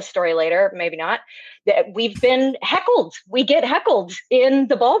probably tell this story later, maybe not, that we've been heckled. We get heckled in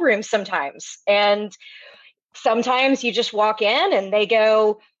the ballroom sometimes. And sometimes you just walk in and they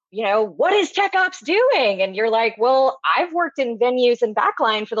go, what is Tech Ops doing? And you're like, well, I've worked in venues and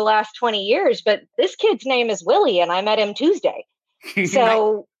backline for the last 20 years, but this kid's name is Willie and I met him Tuesday.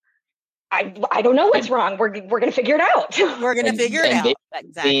 So I don't know what's wrong. We're going to figure it out. We're going to figure it out.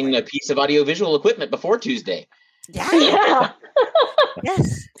 Exactly. Seen a piece of audiovisual equipment before Tuesday. Yeah.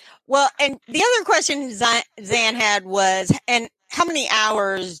 Yes. Well, and the other question Zan had was, and how many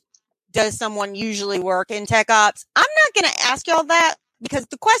hours does someone usually work in Tech Ops? I'm not going to ask y'all that because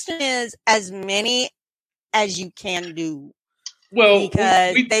the question is as many as you can do. Well,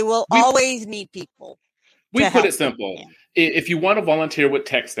 because they will always need people. We put it simple. If you want to volunteer with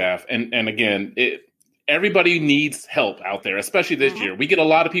tech staff, and again, everybody needs help out there, especially this year. We get a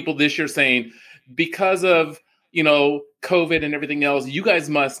lot of people this year saying, because of, COVID and everything else, you guys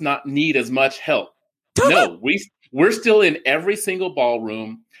must not need as much help. No, we're still in every single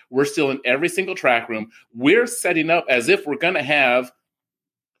ballroom. We're still in every single track room. We're setting up as if we're going to have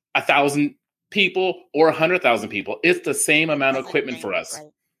 1,000 people or 100,000 people. It's the same amount of equipment for us.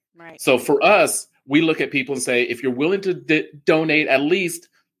 Right. So for us, we look at people and say, if you're willing to donate at least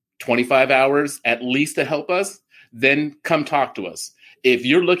 25 hours, at least to help us, then come talk to us. If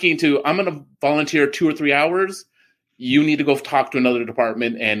you're looking to, I'm going to volunteer 2 or 3 hours, you need to go talk to another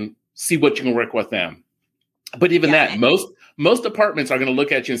department and see what you can work with them. But even that, most departments are going to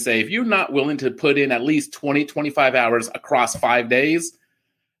look at you and say, if you're not willing to put in at least 20, 25 hours across 5 days,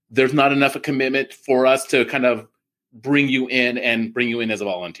 there's not enough of commitment for us to kind of bring you in as a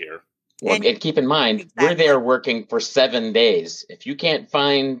volunteer. Well, and keep in mind, we're there working for 7 days. If you can't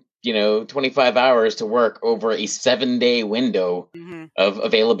find, 25 hours to work over a 7-day window of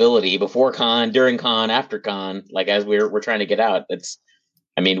availability before con, during con, after con, like as we're trying to get out,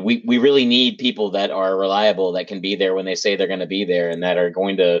 we really need people that are reliable, that can be there when they say they're going to be there and that are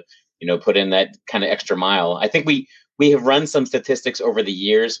going to, put in that kind of extra mile. I think we have run some statistics over the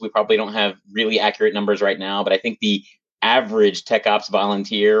years. We probably don't have really accurate numbers right now, but I think the average Tech Ops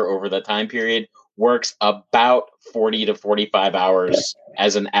volunteer over the time period works about 40 to 45 hours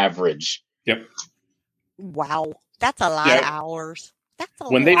as an average. Yep. Wow. That's a lot of hours. That's a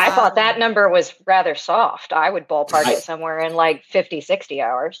lot. I thought that number was rather soft. I would ballpark it somewhere in like 50, 60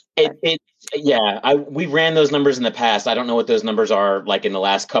 hours. We ran those numbers in the past. I don't know what those numbers are like in the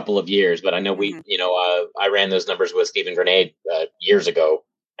last couple of years, but I know I ran those numbers with Stephen Grenade years ago.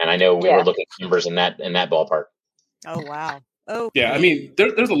 And I know we were looking at numbers in that ballpark. Oh, wow. Okay. Yeah, I mean,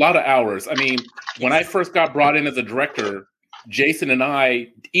 there's a lot of hours. I mean, when I first got brought in as a director, Jason and I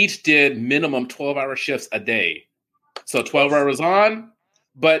each did minimum 12-hour shifts a day. So 12 hours on,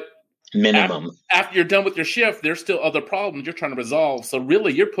 but minimum. After you're done with your shift, there's still other problems you're trying to resolve. So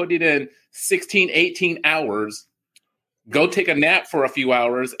really, you're putting in 16, 18 hours. Go take a nap for a few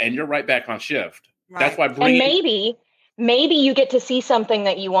hours, and you're right back on shift. Right. That's why. And maybe you get to see something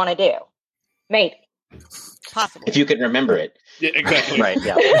that you want to do. Maybe. Possibly. If you can remember it. Yeah, exactly. Right.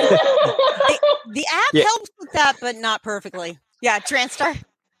 Yeah. The app helps with that, but not perfectly. Yeah, TransStar.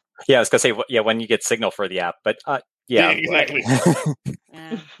 Yeah, I was gonna say, when you get signal for the app, but yeah, exactly.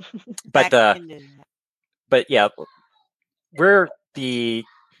 but yeah, we're the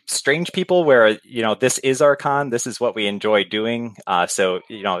strange people where this is our con. This is what we enjoy doing. So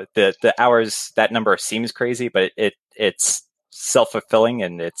the hours, that number seems crazy, but it's self-fulfilling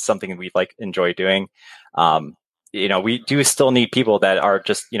and it's something we enjoy doing. We do still need people that are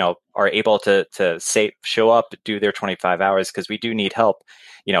just are able to show up, do their 25 hours, because we do need help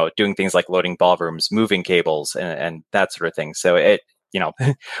doing things like loading ballrooms, moving cables, and that sort of thing. So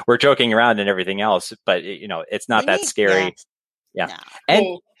we're joking around and everything else, but it's not that scary. Yeah. No.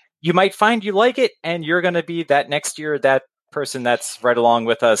 And you might find you like it, and you're going to be that next year, that person that's right along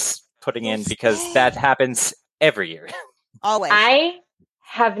with us putting in, because that happens every year. Always. I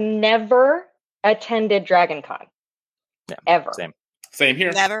have never attended DragonCon. Yeah, ever. Same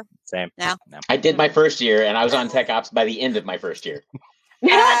here. Never. Same. No. I did my first year, and I was on Tech Ops by the end of my first year.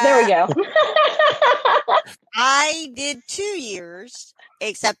 There we go. I did 2 years,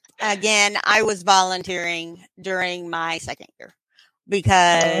 except again, I was volunteering during my second year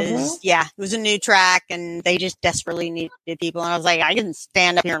because it was a new track and they just desperately needed people. And I was like, I can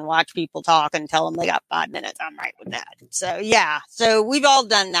stand up here and watch people talk and tell them they got 5 minutes. I'm right with that. So we've all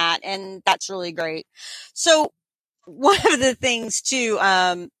done that, and that's really great. So one of the things too,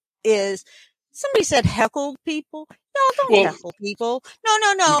 is somebody said heckled people. Y'all don't heckle people. No.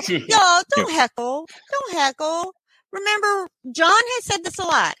 Y'all don't heckle. Don't heckle. Remember, John has said this a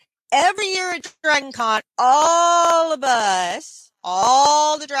lot. Every year at DragonCon, all of us,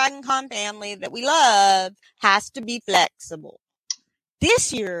 all the DragonCon family that we love, has to be flexible.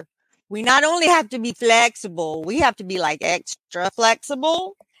 This year, we not only have to be flexible, we have to be extra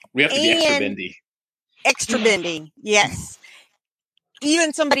flexible. We have to be extra bendy. Extra bendy, yes.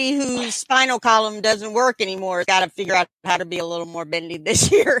 Even somebody whose spinal column doesn't work anymore has got to figure out how to be a little more bendy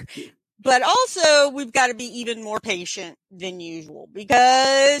this year. But also, we've got to be even more patient than usual,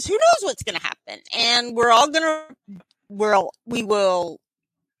 because who knows what's going to happen. And we will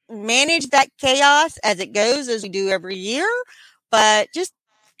manage that chaos as it goes, as we do every year. But just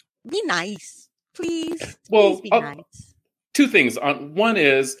be nice, please. Please be nice. Two things. One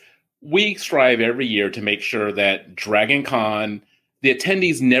is we strive every year to make sure that DragonCon, the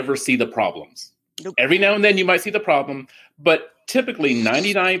attendees never see the problems. Nope. Every now and then you might see the problem, but typically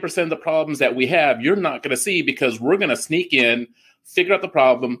 99% of the problems that we have, you're not going to see, because we're going to sneak in, figure out the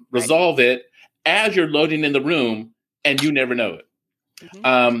problem, resolve it as you're loading in the room, and you never know it.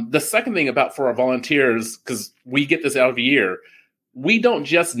 Mm-hmm. The second thing for our volunteers, because we get this out every year, we don't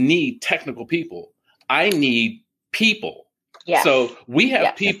just need technical people. I need people. Yes. So we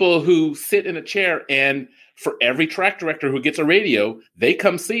have people who sit in a chair, and for every track director who gets a radio, they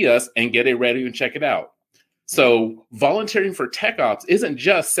come see us and get a radio and check it out. So volunteering for Tech Ops isn't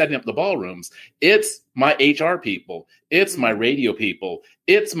just setting up the ballrooms. It's my HR people. It's my radio people.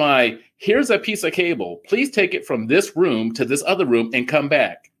 It's here's a piece of cable. Please take it from this room to this other room and come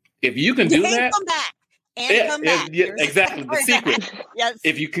back. If you can do that. Come back. Come back. Exactly. The secret. Yes.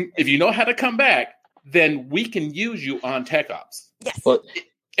 If you know how to come back, then we can use you on Tech Ops. Yes. Well,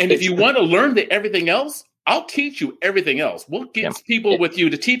 and if you want to learn everything else, I'll teach you everything else. We'll get people with you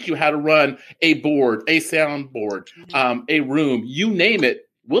to teach you how to run a board, a soundboard, a room, you name it.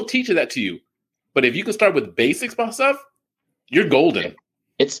 We'll teach you that to you. But if you can start with basics stuff, you're golden.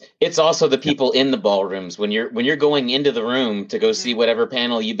 It's also the people in the ballrooms when you're going into the room to go see whatever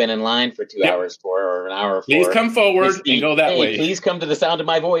panel you've been in line for 2 hours for, or an hour for. Please come forward and go that way. Please come to the sound of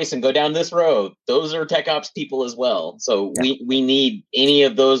my voice and go down this road. Those are Tech Ops people as well. So we need any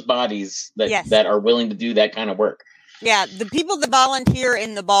of those bodies that are willing to do that kind of work. Yeah, the people that volunteer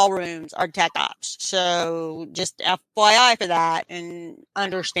in the ballrooms are Tech Ops. So just FYI for that, and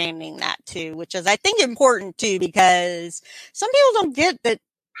understanding that too, which is, I think, important too, because some people don't get that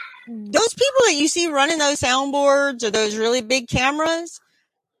those people that you see running those soundboards or those really big cameras,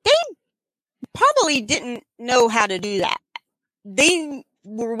 they probably didn't know how to do that. They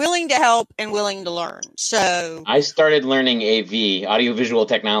we're willing to help and willing to learn. So I started learning AV, audiovisual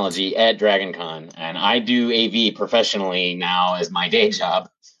technology, at DragonCon, and I do AV professionally now as my day job.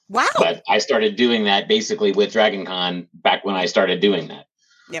 Wow. But I started doing that basically with DragonCon back when I started doing that.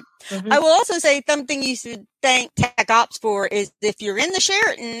 Yep. I will also say something you should thank Tech Ops for is if you're in the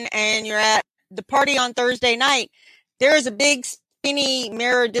Sheraton and you're at the party on Thursday night, there is a big spinny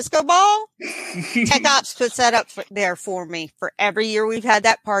mirror disco ball. Tech Ops puts that up there for me for every year we've had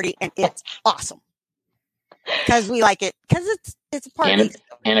that party, and it's awesome because we like it because it's a party.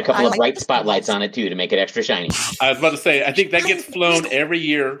 And a couple of bright spotlights on it too to make it extra shiny. I was about to say, I think that gets flown every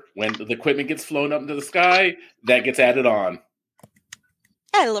year when the equipment gets flown up into the sky. That gets added on.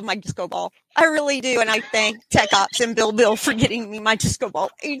 I love my disco ball. I really do. And I thank Tech Ops and Bill for getting me my disco ball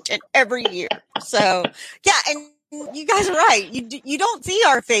each and every year. So, yeah. And you guys are right. You don't see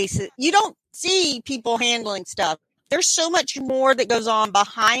our faces. You don't see people handling stuff. There's so much more that goes on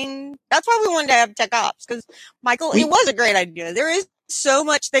behind. That's why we wanted to have Tech Ops because, Michael, it was a great idea. There is so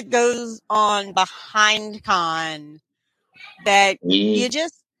much that goes on behind con that you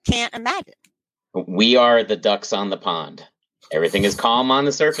just can't imagine. We are the ducks on the pond. Everything is calm on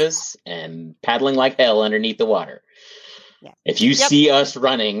the surface and paddling like hell underneath the water. Yeah. If you see us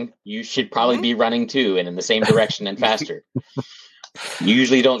running, you should probably be running too, and in the same direction and faster. You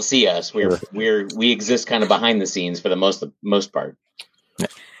usually don't see us. We exist kind of behind the scenes for the most part.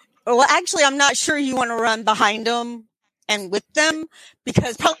 Well, actually, I'm not sure you want to run behind them and with them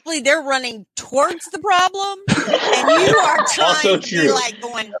because probably they're running towards the problem, and you are trying to be like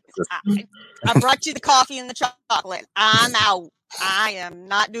going. I brought you the coffee and the chocolate. I'm out. I am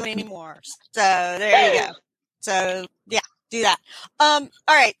not doing anymore. So there you go. So yeah, do that. All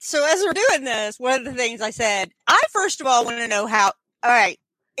right. So as we're doing this, one of the things I said, I first of all want to know how. All right,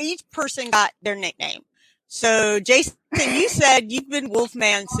 each person got their nickname. So Jason, you said you've been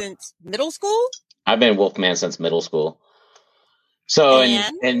Wolfman since middle school. I've been Wolfman since middle school. So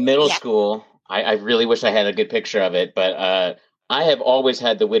in middle school, I really wish I had a good picture of it, but I have always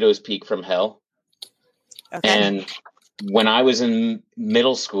had the widow's peak from hell. Okay. And when I was in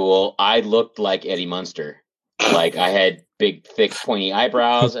middle school, I looked like Eddie Munster. Like I had big, thick, pointy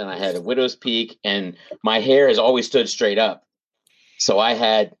eyebrows, and I had a widow's peak, and my hair has always stood straight up. So I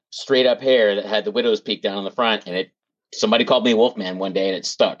had straight up hair that had the widow's peak down on the front, and somebody called me Wolfman one day, and it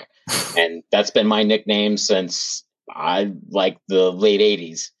stuck. And that's been my nickname since the late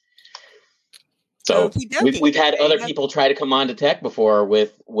 80s. So we've had other people try to come on to tech before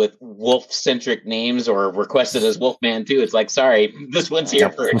with wolf-centric names or requested as Wolfman too. It's like, sorry, this one's here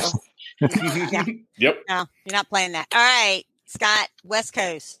first. Yeah. Yep. No, you're not playing that. All right, Scott, West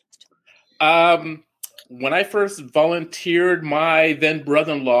Coast. When I first volunteered, my then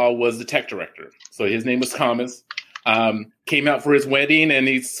brother-in-law was the tech director. So his name was Thomas. Came out for his wedding and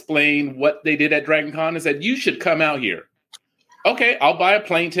he explained what they did at DragonCon and said, you should come out here. Okay, I'll buy a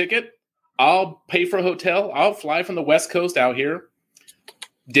plane ticket. I'll pay for a hotel. I'll fly from the West Coast out here.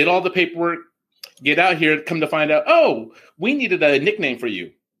 Did all the paperwork. Get out here. Come to find out, we needed a nickname for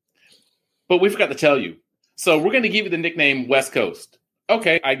you. But we forgot to tell you. So we're going to give you the nickname West Coast.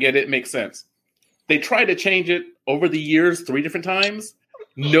 Okay, I get it. Makes sense. They tried to change it over the years 3 different times.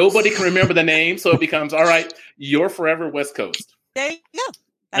 Nobody can remember the name. So it becomes, all right, you're forever West Coast. There you go.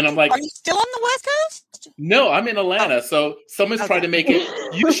 And I'm like, are you still on the West Coast? No, I'm in Atlanta. So someone's tried to make it,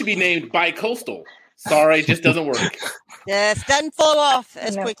 you should be named Bi-Coastal. Sorry, it just doesn't work. Yes, doesn't fall off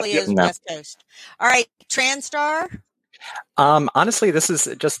as quickly as West Coast. All right, Transtar. Honestly, this is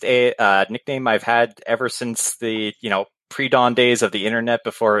just a nickname I've had ever since the, pre-dawn days of the internet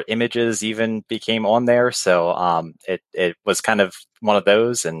before images even became on there. So it was kind of one of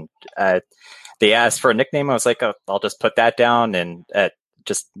those. And they asked for a nickname. I was like, I'll just put that down, and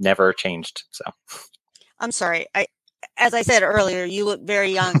just never changed. So I'm sorry. As I said earlier, you look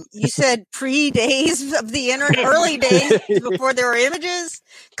very young. You said pre-days of the internet, early days before there were images.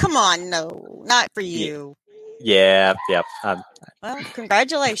 Come on, no, not for you. Yeah. Well,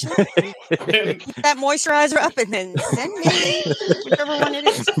 congratulations. Keep that moisturizer up and then send me whichever one it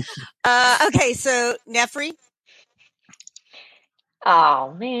is. Okay, so Nefri.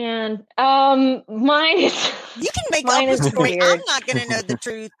 Oh man, mine is. You can make up a story. I'm not going to know the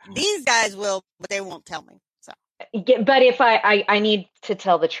truth. These guys will, but they won't tell me. So, but if I need to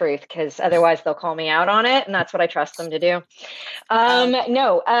tell the truth because otherwise they'll call me out on it, and that's what I trust them to do.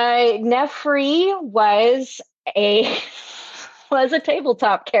 Nefri was a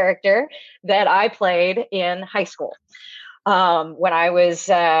tabletop character that I played in high school when I was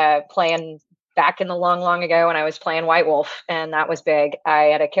playing. Back in the long ago when I was playing White Wolf, and that was big. I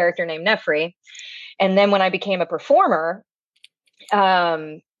had a character named Nefri. And then when I became a performer,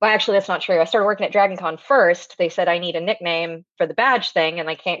 Well, actually, that's not true. I started working at DragonCon first. They said I need a nickname for the badge thing, and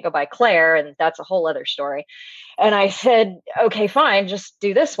I can't go by Claire, and that's a whole other story. And I said, okay, fine, just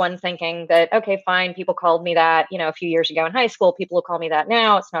do this one, thinking that, okay, fine, people called me that, a few years ago in high school. People will call me that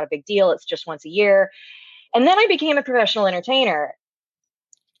now. It's not a big deal. It's just once a year. And then I became a professional entertainer.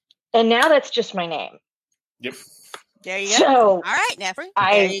 And now that's just my name. Yep. There you go. So, all right, Nefri.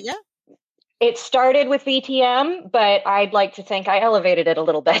 There you go. It started with VTM, but I'd like to think I elevated it a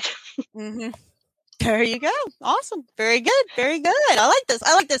little bit. Mm-hmm. There you go. Awesome. Very good. Very good. I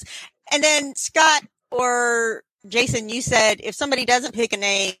like this. And then Scott or Jason, you said if somebody doesn't pick a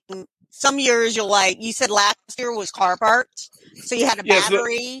name, some years you'll you said last year was car parts. So you had a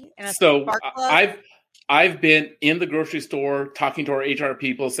battery and a spark plug. I've been in the grocery store talking to our HR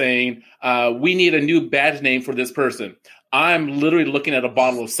people saying, we need a new badge name for this person. I'm literally looking at a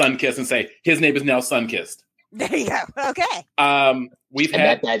bottle of Sunkist and say, his name is now Sunkist. There you go. Okay. We've had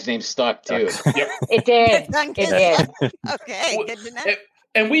that badge name stuck too. Yep. It did. It did. Okay. Good to know.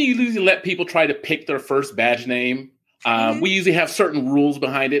 And we usually let people try to pick their first badge name. We usually have certain rules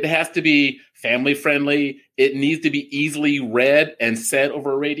behind it. It has to be family friendly. It needs to be easily read and said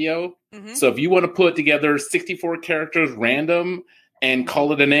over radio. Mm-hmm. So if you want to put together 64 characters random and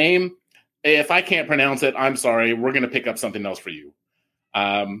call it a name, if I can't pronounce it, I'm sorry. We're going to pick up something else for you.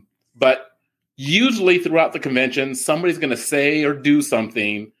 But usually throughout the convention, somebody's going to say or do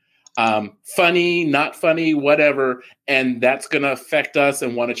something funny, not funny, whatever, and that's going to affect us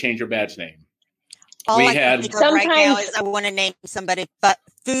and want to change your badge name. All I can think of right now is I want to name somebody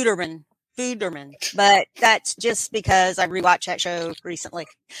Fooderman, but that's just because I rewatched that show recently.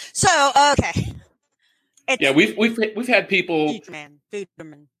 So okay, we've had people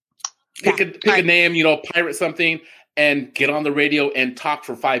Fooderman. Pick a name, pirate something, and get on the radio and talk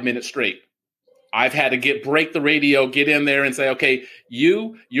for 5 minutes straight. I've had to break the radio, get in there and say, okay,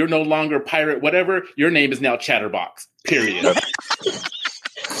 you're no longer pirate, whatever. Your name is now Chatterbox, period.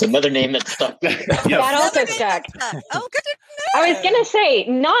 It's another name that stuck. That also stuck. Oh, good to know. I was going to say,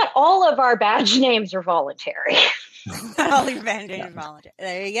 not all of our badge names are voluntary. Not all your badge names are voluntary.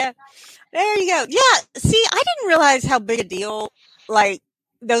 There you go. Yeah. See, I didn't realize how big a deal,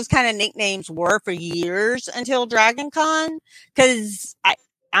 those kind of nicknames were for years until DragonCon, because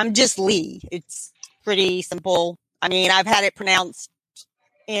I'm just Lee. It's pretty simple. I mean, I've had it pronounced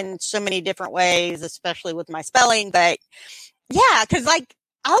in so many different ways, especially with my spelling, but yeah, because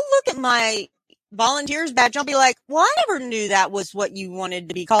I'll look at my volunteers badge, I'll be like, well, I never knew that was what you wanted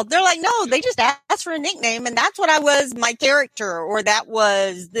to be called. They're like, no, they just asked for a nickname, and that's what I was, my character, or that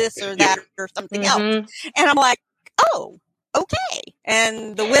was this or that or something else. And I'm like, oh, okay.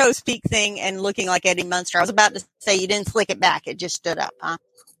 And the widow speak thing and looking like Eddie Munster. I was about to say you didn't flick it back. It just stood up, huh?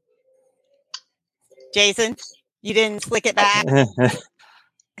 Jason, you didn't flick it back?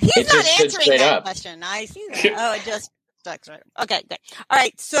 He's not answering that question. I see that. Oh, it just stuck right. Okay, good. All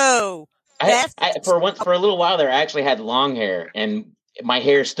right, so for a little while there, I actually had long hair, and my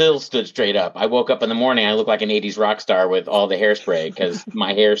hair still stood straight up. I woke up in the morning, I looked like an 80s rock star with all the hairspray because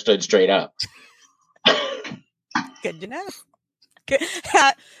my hair stood straight up. Good to know.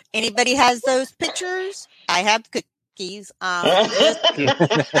 Anybody has those pictures? I have cookies. And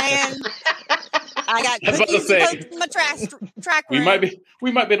I got cookies in my track room.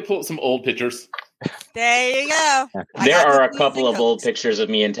 We might be able to pull up some old pictures. There you go. There are a couple of old pictures of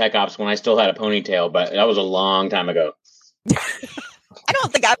me in Tech Ops when I still had a ponytail, but that was a long time ago. I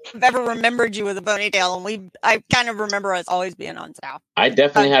don't think I've ever remembered you with a ponytail, and I kind of remember us always being on South. I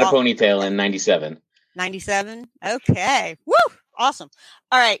definitely had a ponytail in 97. 97? Okay. Woo! Awesome.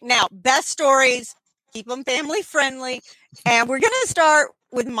 All right. Now, best stories. Keep them family friendly. And we're going to start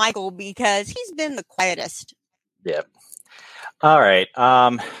with Michael because he's been the quietest. Yep. All right.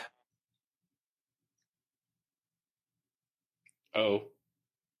 Babe,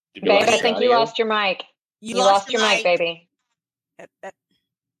 I think you lost your mic. You lost your mic, baby.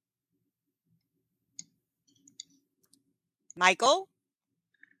 Michael?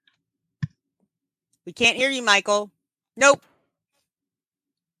 We can't hear you, Michael. Nope.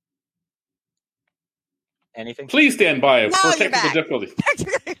 Anything? Please stand by for technical difficulties.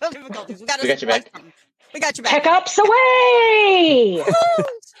 We got you back. We got you back. Tech Ops away!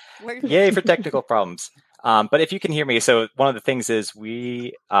 Yay for technical problems. But if you can hear me, so one of the things is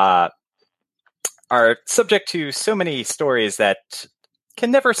we are subject to so many stories that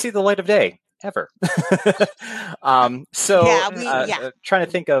can never see the light of day, ever. Trying to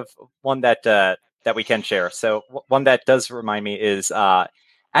think of one that we can share. So one that does remind me is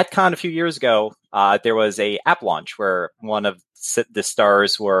at Con a few years ago, there was a app launch where one of the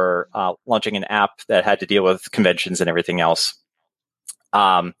stars were launching an app that had to deal with conventions and everything else.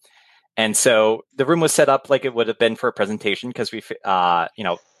 And so the room was set up like it would have been for a presentation because we,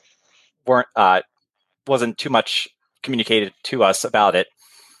 wasn't too much communicated to us about it.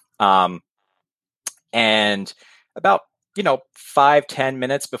 And about, 5-10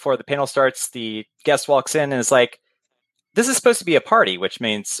 minutes before the panel starts, the guest walks in and is like, this is supposed to be a party, which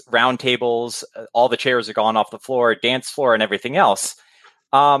means round tables, all the chairs are gone off the floor, dance floor, and everything else.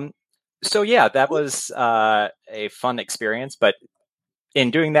 So yeah, that was a fun experience. But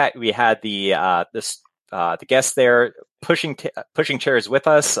in doing that, we had the guests there pushing chairs with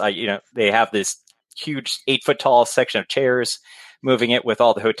us. They have this huge 8-foot tall section of chairs, moving it with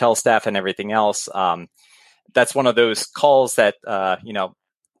all the hotel staff and everything else. That's one of those calls that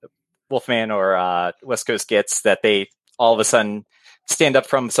Wolfman or West Coast gets, that they all of a sudden stand up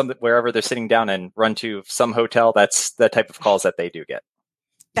from wherever they're sitting down and run to some hotel. That's the type of calls that they do get.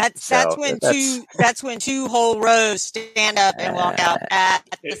 That's when two whole rows stand up and walk out at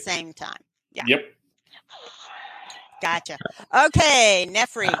the same time. Yeah. Yep. Gotcha. Okay,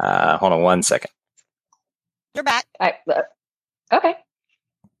 Nefri. Hold on 1 second. You're back. Okay.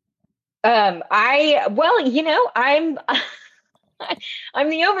 I'm I'm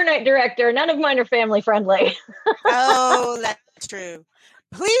the overnight director. None of mine are family friendly. Oh, that's true.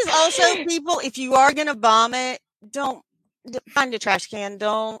 Please also, people, if you are going to vomit, don't find a trash can.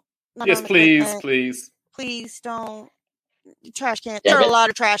 Don't. Yes, please. Please don't. Trash can. There are a lot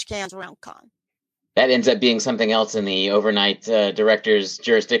of trash cans around con. That ends up being something else in the overnight director's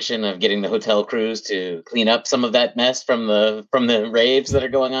jurisdiction of getting the hotel crews to clean up some of that mess from the raves that are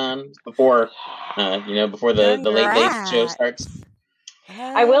going on before the late show starts.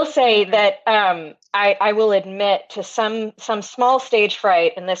 I will say that I will admit to some small stage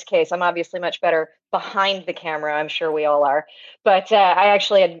fright. In this case, I'm obviously much better behind the camera. I'm sure we all are. But I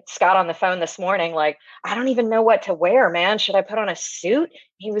actually had Scott on the phone this morning, like, I don't even know what to wear, man. Should I put on a suit?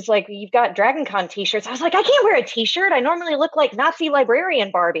 He was like, you've got DragonCon t-shirts. I was like, I can't wear a t-shirt. I normally look like Nazi librarian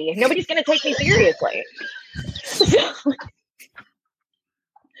Barbie. Nobody's going to take me seriously.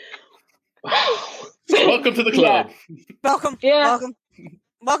 Welcome to the club. Yeah.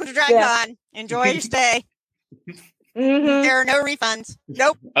 Welcome to DragonCon. Yeah. Enjoy your stay. Mm-hmm. There are no refunds.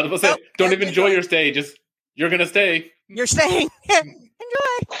 Nope. I was going to say, don't even enjoy your stay. Just, you're going to stay. You're staying. Enjoy.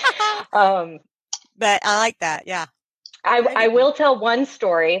 But I like that. Yeah. I will tell one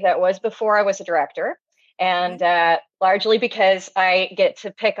story that was before I was a director, and largely because I get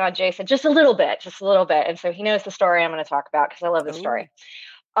to pick on Jason just a little bit. And so he knows the story I'm going to talk about because I love the story.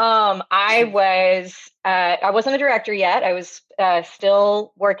 I wasn't a director yet. I was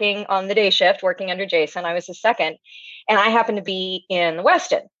still working on the day shift, working under Jason. I was his second, and I happened to be in the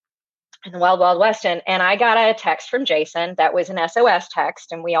Westin, in the Wild Wild Westin, and I got a text from Jason that was an SOS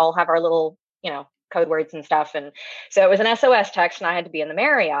text, and we all have our little, code words and stuff, and so it was an SOS text, and I had to be in the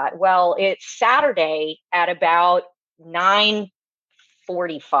Marriott. Well, it's Saturday at about 9:45.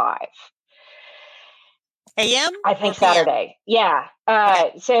 a.m. I think Saturday. Yeah.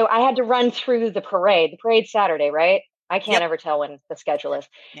 So I had to run through the parade. The parade's Saturday, right? I can't ever tell when the schedule is.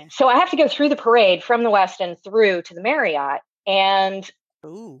 Yeah. So I have to go through the parade from the Westin through to the Marriott. And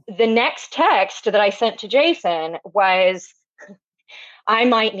the next text that I sent to Jason was, I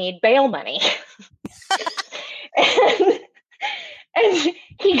might need bail money. and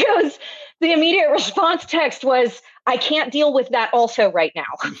he goes, the immediate response text was, I can't deal with that also right now.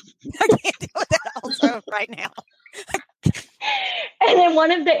 I can't deal with that also right now. And then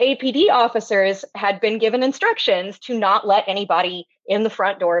one of the APD officers had been given instructions to not let anybody in the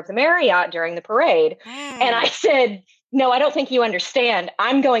front door of the Marriott during the parade. And I said, no, I don't think you understand.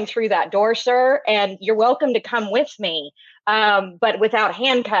 I'm going through that door, sir, and you're welcome to come with me. But without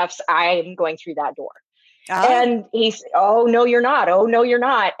handcuffs, I'm going through that door. And he's, oh, no, you're not. Oh, no, you're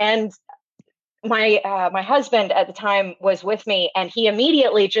not. And my husband at the time was with me, and he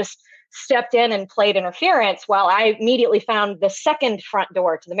immediately just stepped in and played interference while I immediately found the second front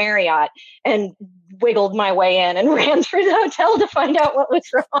door to the Marriott and wiggled my way in and ran through the hotel to find out what was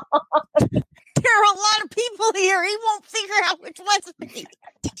wrong. There are a lot of people here. He won't figure out which one's me.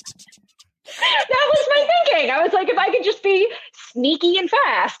 That was my thinking. I was like, if I could just be sneaky and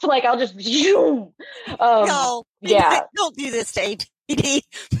fast, like I'll just zoom. No, don't do this to APD.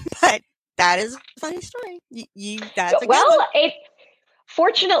 But that is a funny story. That's a good one.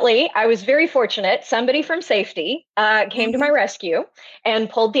 Fortunately, I was very fortunate. Somebody from safety came to my rescue and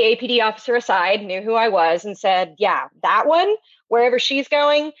pulled the APD officer aside, knew who I was, and said, yeah, that one, wherever she's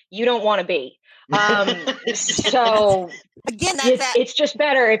going, you don't want to be. So again, it's just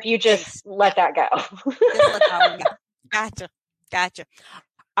better if you just let that go. Gotcha.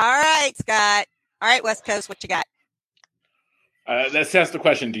 All right, Scott. All right, West Coast, what you got? That's the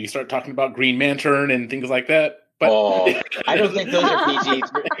question. Do you start talking about Green Lantern and things like that? But I don't think those are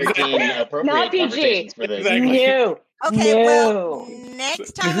PG-13 appropriate Not PG. conversations for this. Exactly. No. Okay, No. well,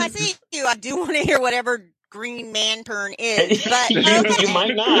 next time I see you, I do want to hear whatever Green Lantern is. But you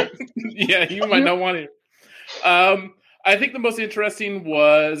might not. Yeah, you might not want it. I think the most interesting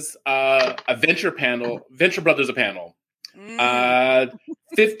was a Venture Brothers panel.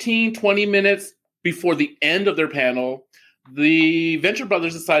 15, 20 minutes before the end of their panel, the Venture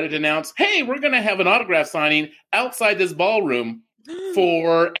Brothers decided to announce, hey, we're going to have an autograph signing outside this ballroom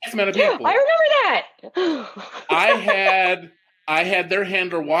for X amount of people. I remember that. I had their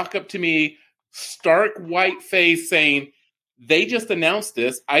handler walk up to me, stark white face, saying, they just announced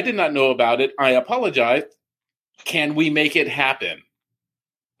this. I did not know about it. I apologize. Can we make it happen?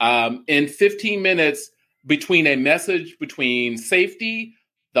 In 15 minutes, between a message between safety,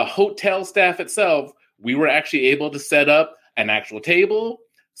 the hotel staff itself, we were actually able to set up an actual table,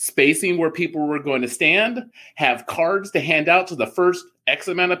 spacing where people were going to stand, have cards to hand out to the first X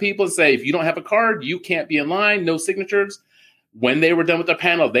amount of people and say, if you don't have a card, you can't be in line, no signatures. When they were done with the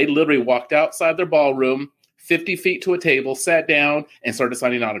panel, they literally walked outside their ballroom, 50 feet to a table, sat down, and started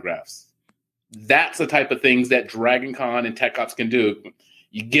signing autographs. That's the type of things that Dragon Con and Tech Ops can do.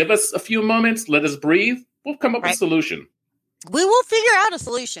 You give us a few moments, let us breathe, we'll come up with a solution. We will figure out a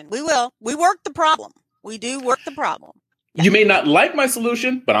solution. We will. We work the problem. We do work the problem. Yeah. You may not like my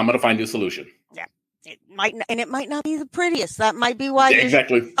solution, but I'm going to find you a solution. Yeah. It might not be the prettiest. That might be why you're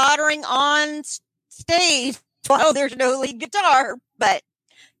soldering on stage while there's no lead guitar, but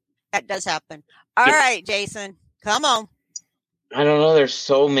that does happen. All right, Jason, come on. I don't know. There's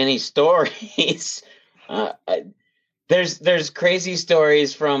so many stories. There's crazy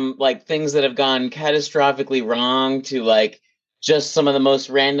stories from like things that have gone catastrophically wrong to like just some of the most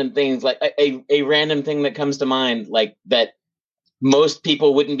random things, like a random thing that comes to mind, like that most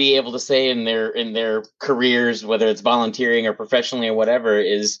people wouldn't be able to say in their careers, whether it's volunteering or professionally or whatever,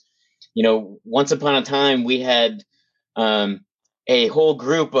 is, you know, once upon a time we had a whole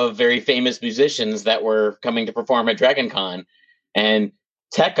group of very famous musicians that were coming to perform at Dragon Con, and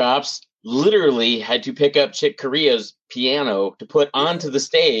Tech Ops literally had to pick up Chick Corea's piano to put onto the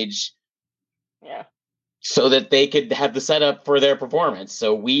stage. Yeah. So that they could have the setup for their performance.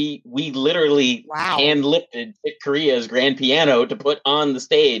 So we literally hand lifted Chick Corea's grand piano to put on the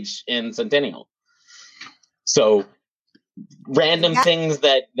stage in Centennial. So random things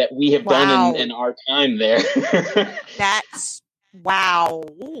that we have done in our time there. That's wow.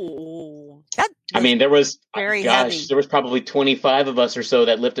 Ooh, I mean, there was heavy. There was probably 25 of us or so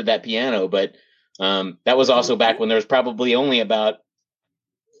that lifted that piano, but that was also back when there was probably only about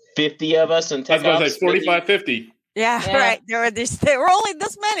 50 of us in Tech Ops. I was going to say 45, 50. Yeah, right. There were only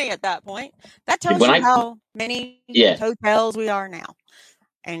this many at that point. That tells you how many hotels we are now,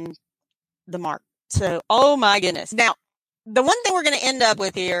 and the mark. So, oh my goodness. Now, the one thing we're going to end up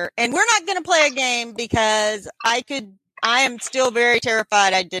with here, and we're not going to play a game because I am still very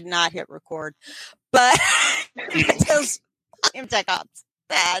terrified I did not hit record, but because I'm Tech Ops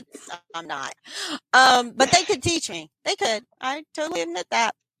bad, I'm not. But they could teach me. They could. I totally admit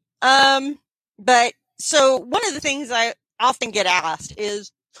that. But so one of the things I often get asked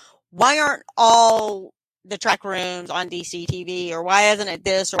is, why aren't all the track rooms on DCTV, or why isn't it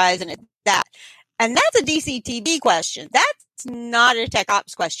this, or why isn't it that? And that's a DCTV question. That's not a Tech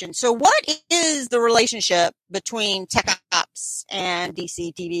Ops question. So what is the relationship between Tech Ops and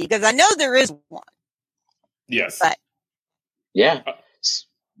DCTV? Because I know there is one. Yes. But yeah.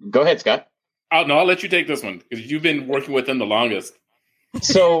 Go ahead, Scott. I'll let you take this one because you've been working with them the longest.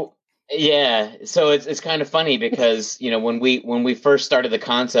 So it's kind of funny because, you know, when we first started the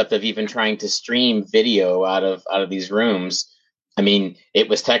concept of even trying to stream video out of these rooms, I mean, it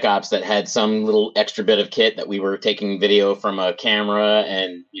was Tech Ops that had some little extra bit of kit that we were taking video from a camera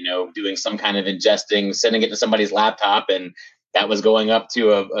and, you know, doing some kind of ingesting, sending it to somebody's laptop, and that was going up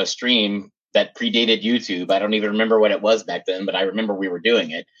to a stream that predated YouTube. I don't even remember what it was back then, but I remember we were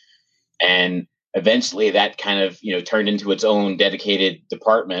doing it. And eventually that kind of, you know, turned into its own dedicated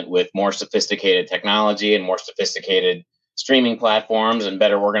department with more sophisticated technology and more sophisticated streaming platforms and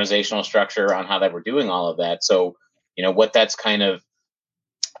better organizational structure on how they were doing all of that. So, you know, what that's kind of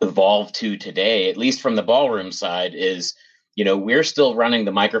evolved to today, at least from the ballroom side, is, you know, we're still running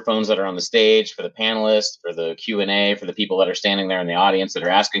the microphones that are on the stage for the panelists, for the Q&A, for the people that are standing there in the audience that are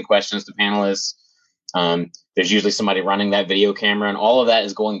asking questions to panelists. There's usually somebody running that video camera, and all of that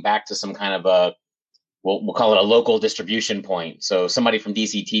is going back to some kind of a, we'll call it a local distribution point. So somebody from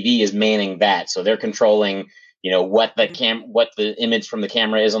DCTV is manning that. So they're controlling, what the image from the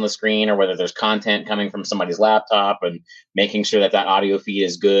camera is on the screen, or whether there's content coming from somebody's laptop, and making sure that audio feed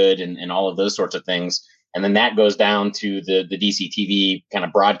is good, and all of those sorts of things. And then that goes down to the DCTV kind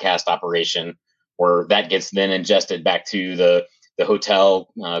of broadcast operation, where that gets then ingested back to the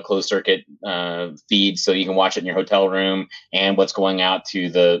hotel closed circuit feed, so you can watch it in your hotel room, and what's going out to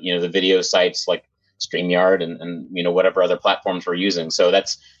the video sites like StreamYard and whatever other platforms we're using. So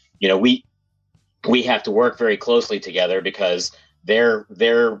that's we have to work very closely together, because their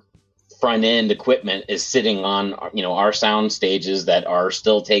front end equipment is sitting on our sound stages that are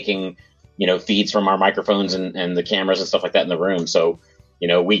still taking feeds from our microphones and the cameras and stuff like that in the room. So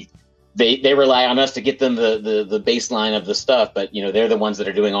they rely on us to get them the baseline of the stuff, but they're the ones that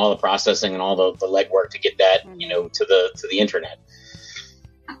are doing all the processing and all the legwork to get that to the internet.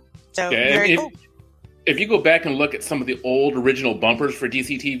 So very cool. If you go back and look at some of the old original bumpers for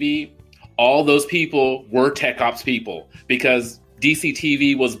DCTV, all those people were Tech Ops people, because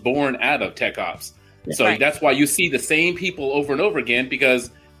DCTV was born out of Tech Ops. So that's why you see the same people over and over again, because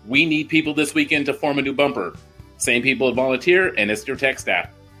we need people this weekend to form a new bumper. Same people volunteer, and it's your tech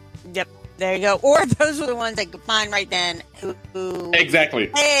staff. Yep, there you go. Or those were the ones that could find right then. Who exactly.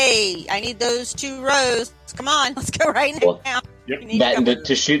 Hey, I need those 2 rows. Come on, let's go right now. Yep.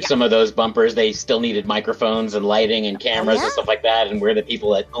 To shoot some of those bumpers, they still needed microphones and lighting and cameras and stuff like that. And we're the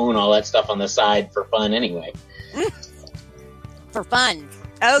people that own all that stuff on the side for fun anyway. For fun.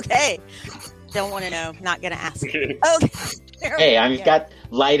 Okay. Don't want to know. Not going to ask. Okay. Hey, I've got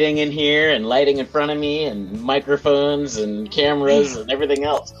lighting in here and lighting in front of me and microphones and cameras and everything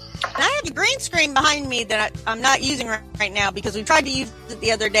else. I have a green screen behind me that I'm not using right now, because we tried to use it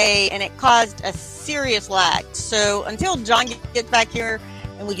the other day and it caused a serious lag. So until John gets back here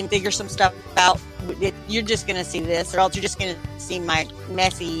and we can figure some stuff out, you're just going to see this, or else you're just going to see my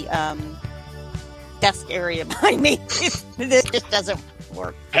messy desk area behind me. This just doesn't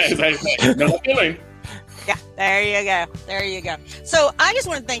work. No feeling. Yeah, there you go. So I just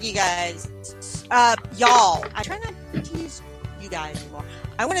want to thank you guys, y'all. I try not to use you guys anymore.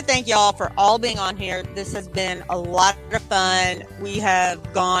 I want to thank y'all for all being on here. This has been a lot of fun. We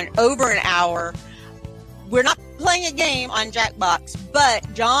have gone over an hour. We're not playing a game on Jackbox,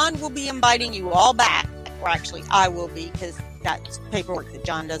 but John will be inviting you all back. Or actually, I will be, because that's paperwork that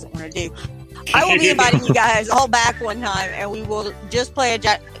John doesn't want to do. I will be inviting you guys all back one time, and we will just play a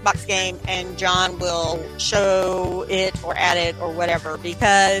Jackbox game, and John will show it or add it or whatever,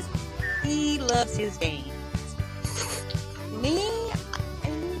 because he loves his games. Me,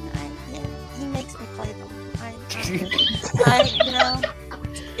 he makes me play them.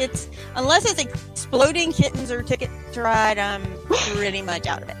 It's unless it's exploding kittens or Ticket to Ride, I'm pretty much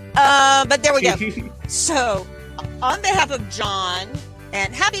out of it. But there we go. So, on behalf of John,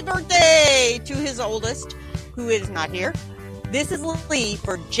 and happy birthday to his oldest, who is not here. This is Lee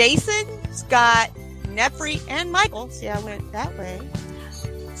for Jason, Scott, Nefri, and Michael. See, I went that way.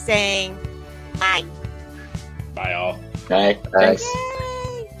 Saying bye. Bye, all. Bye. Thanks.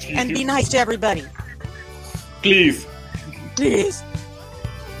 Yay. And be nice to everybody. Please. This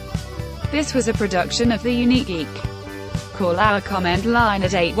was a production of The Unique Geek. Call our comment line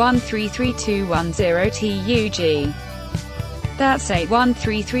at 8133210TUG. That's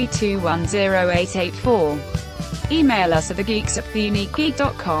 81332108884. Email us at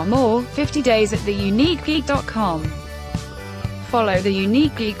thegeeks@theuniquegeek.com or 50days@theuniquegeek.com. Follow The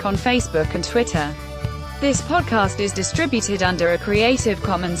Unique Geek on Facebook and Twitter. This podcast is distributed under a Creative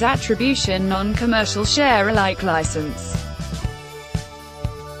Commons Attribution Non-Commercial Share-alike license.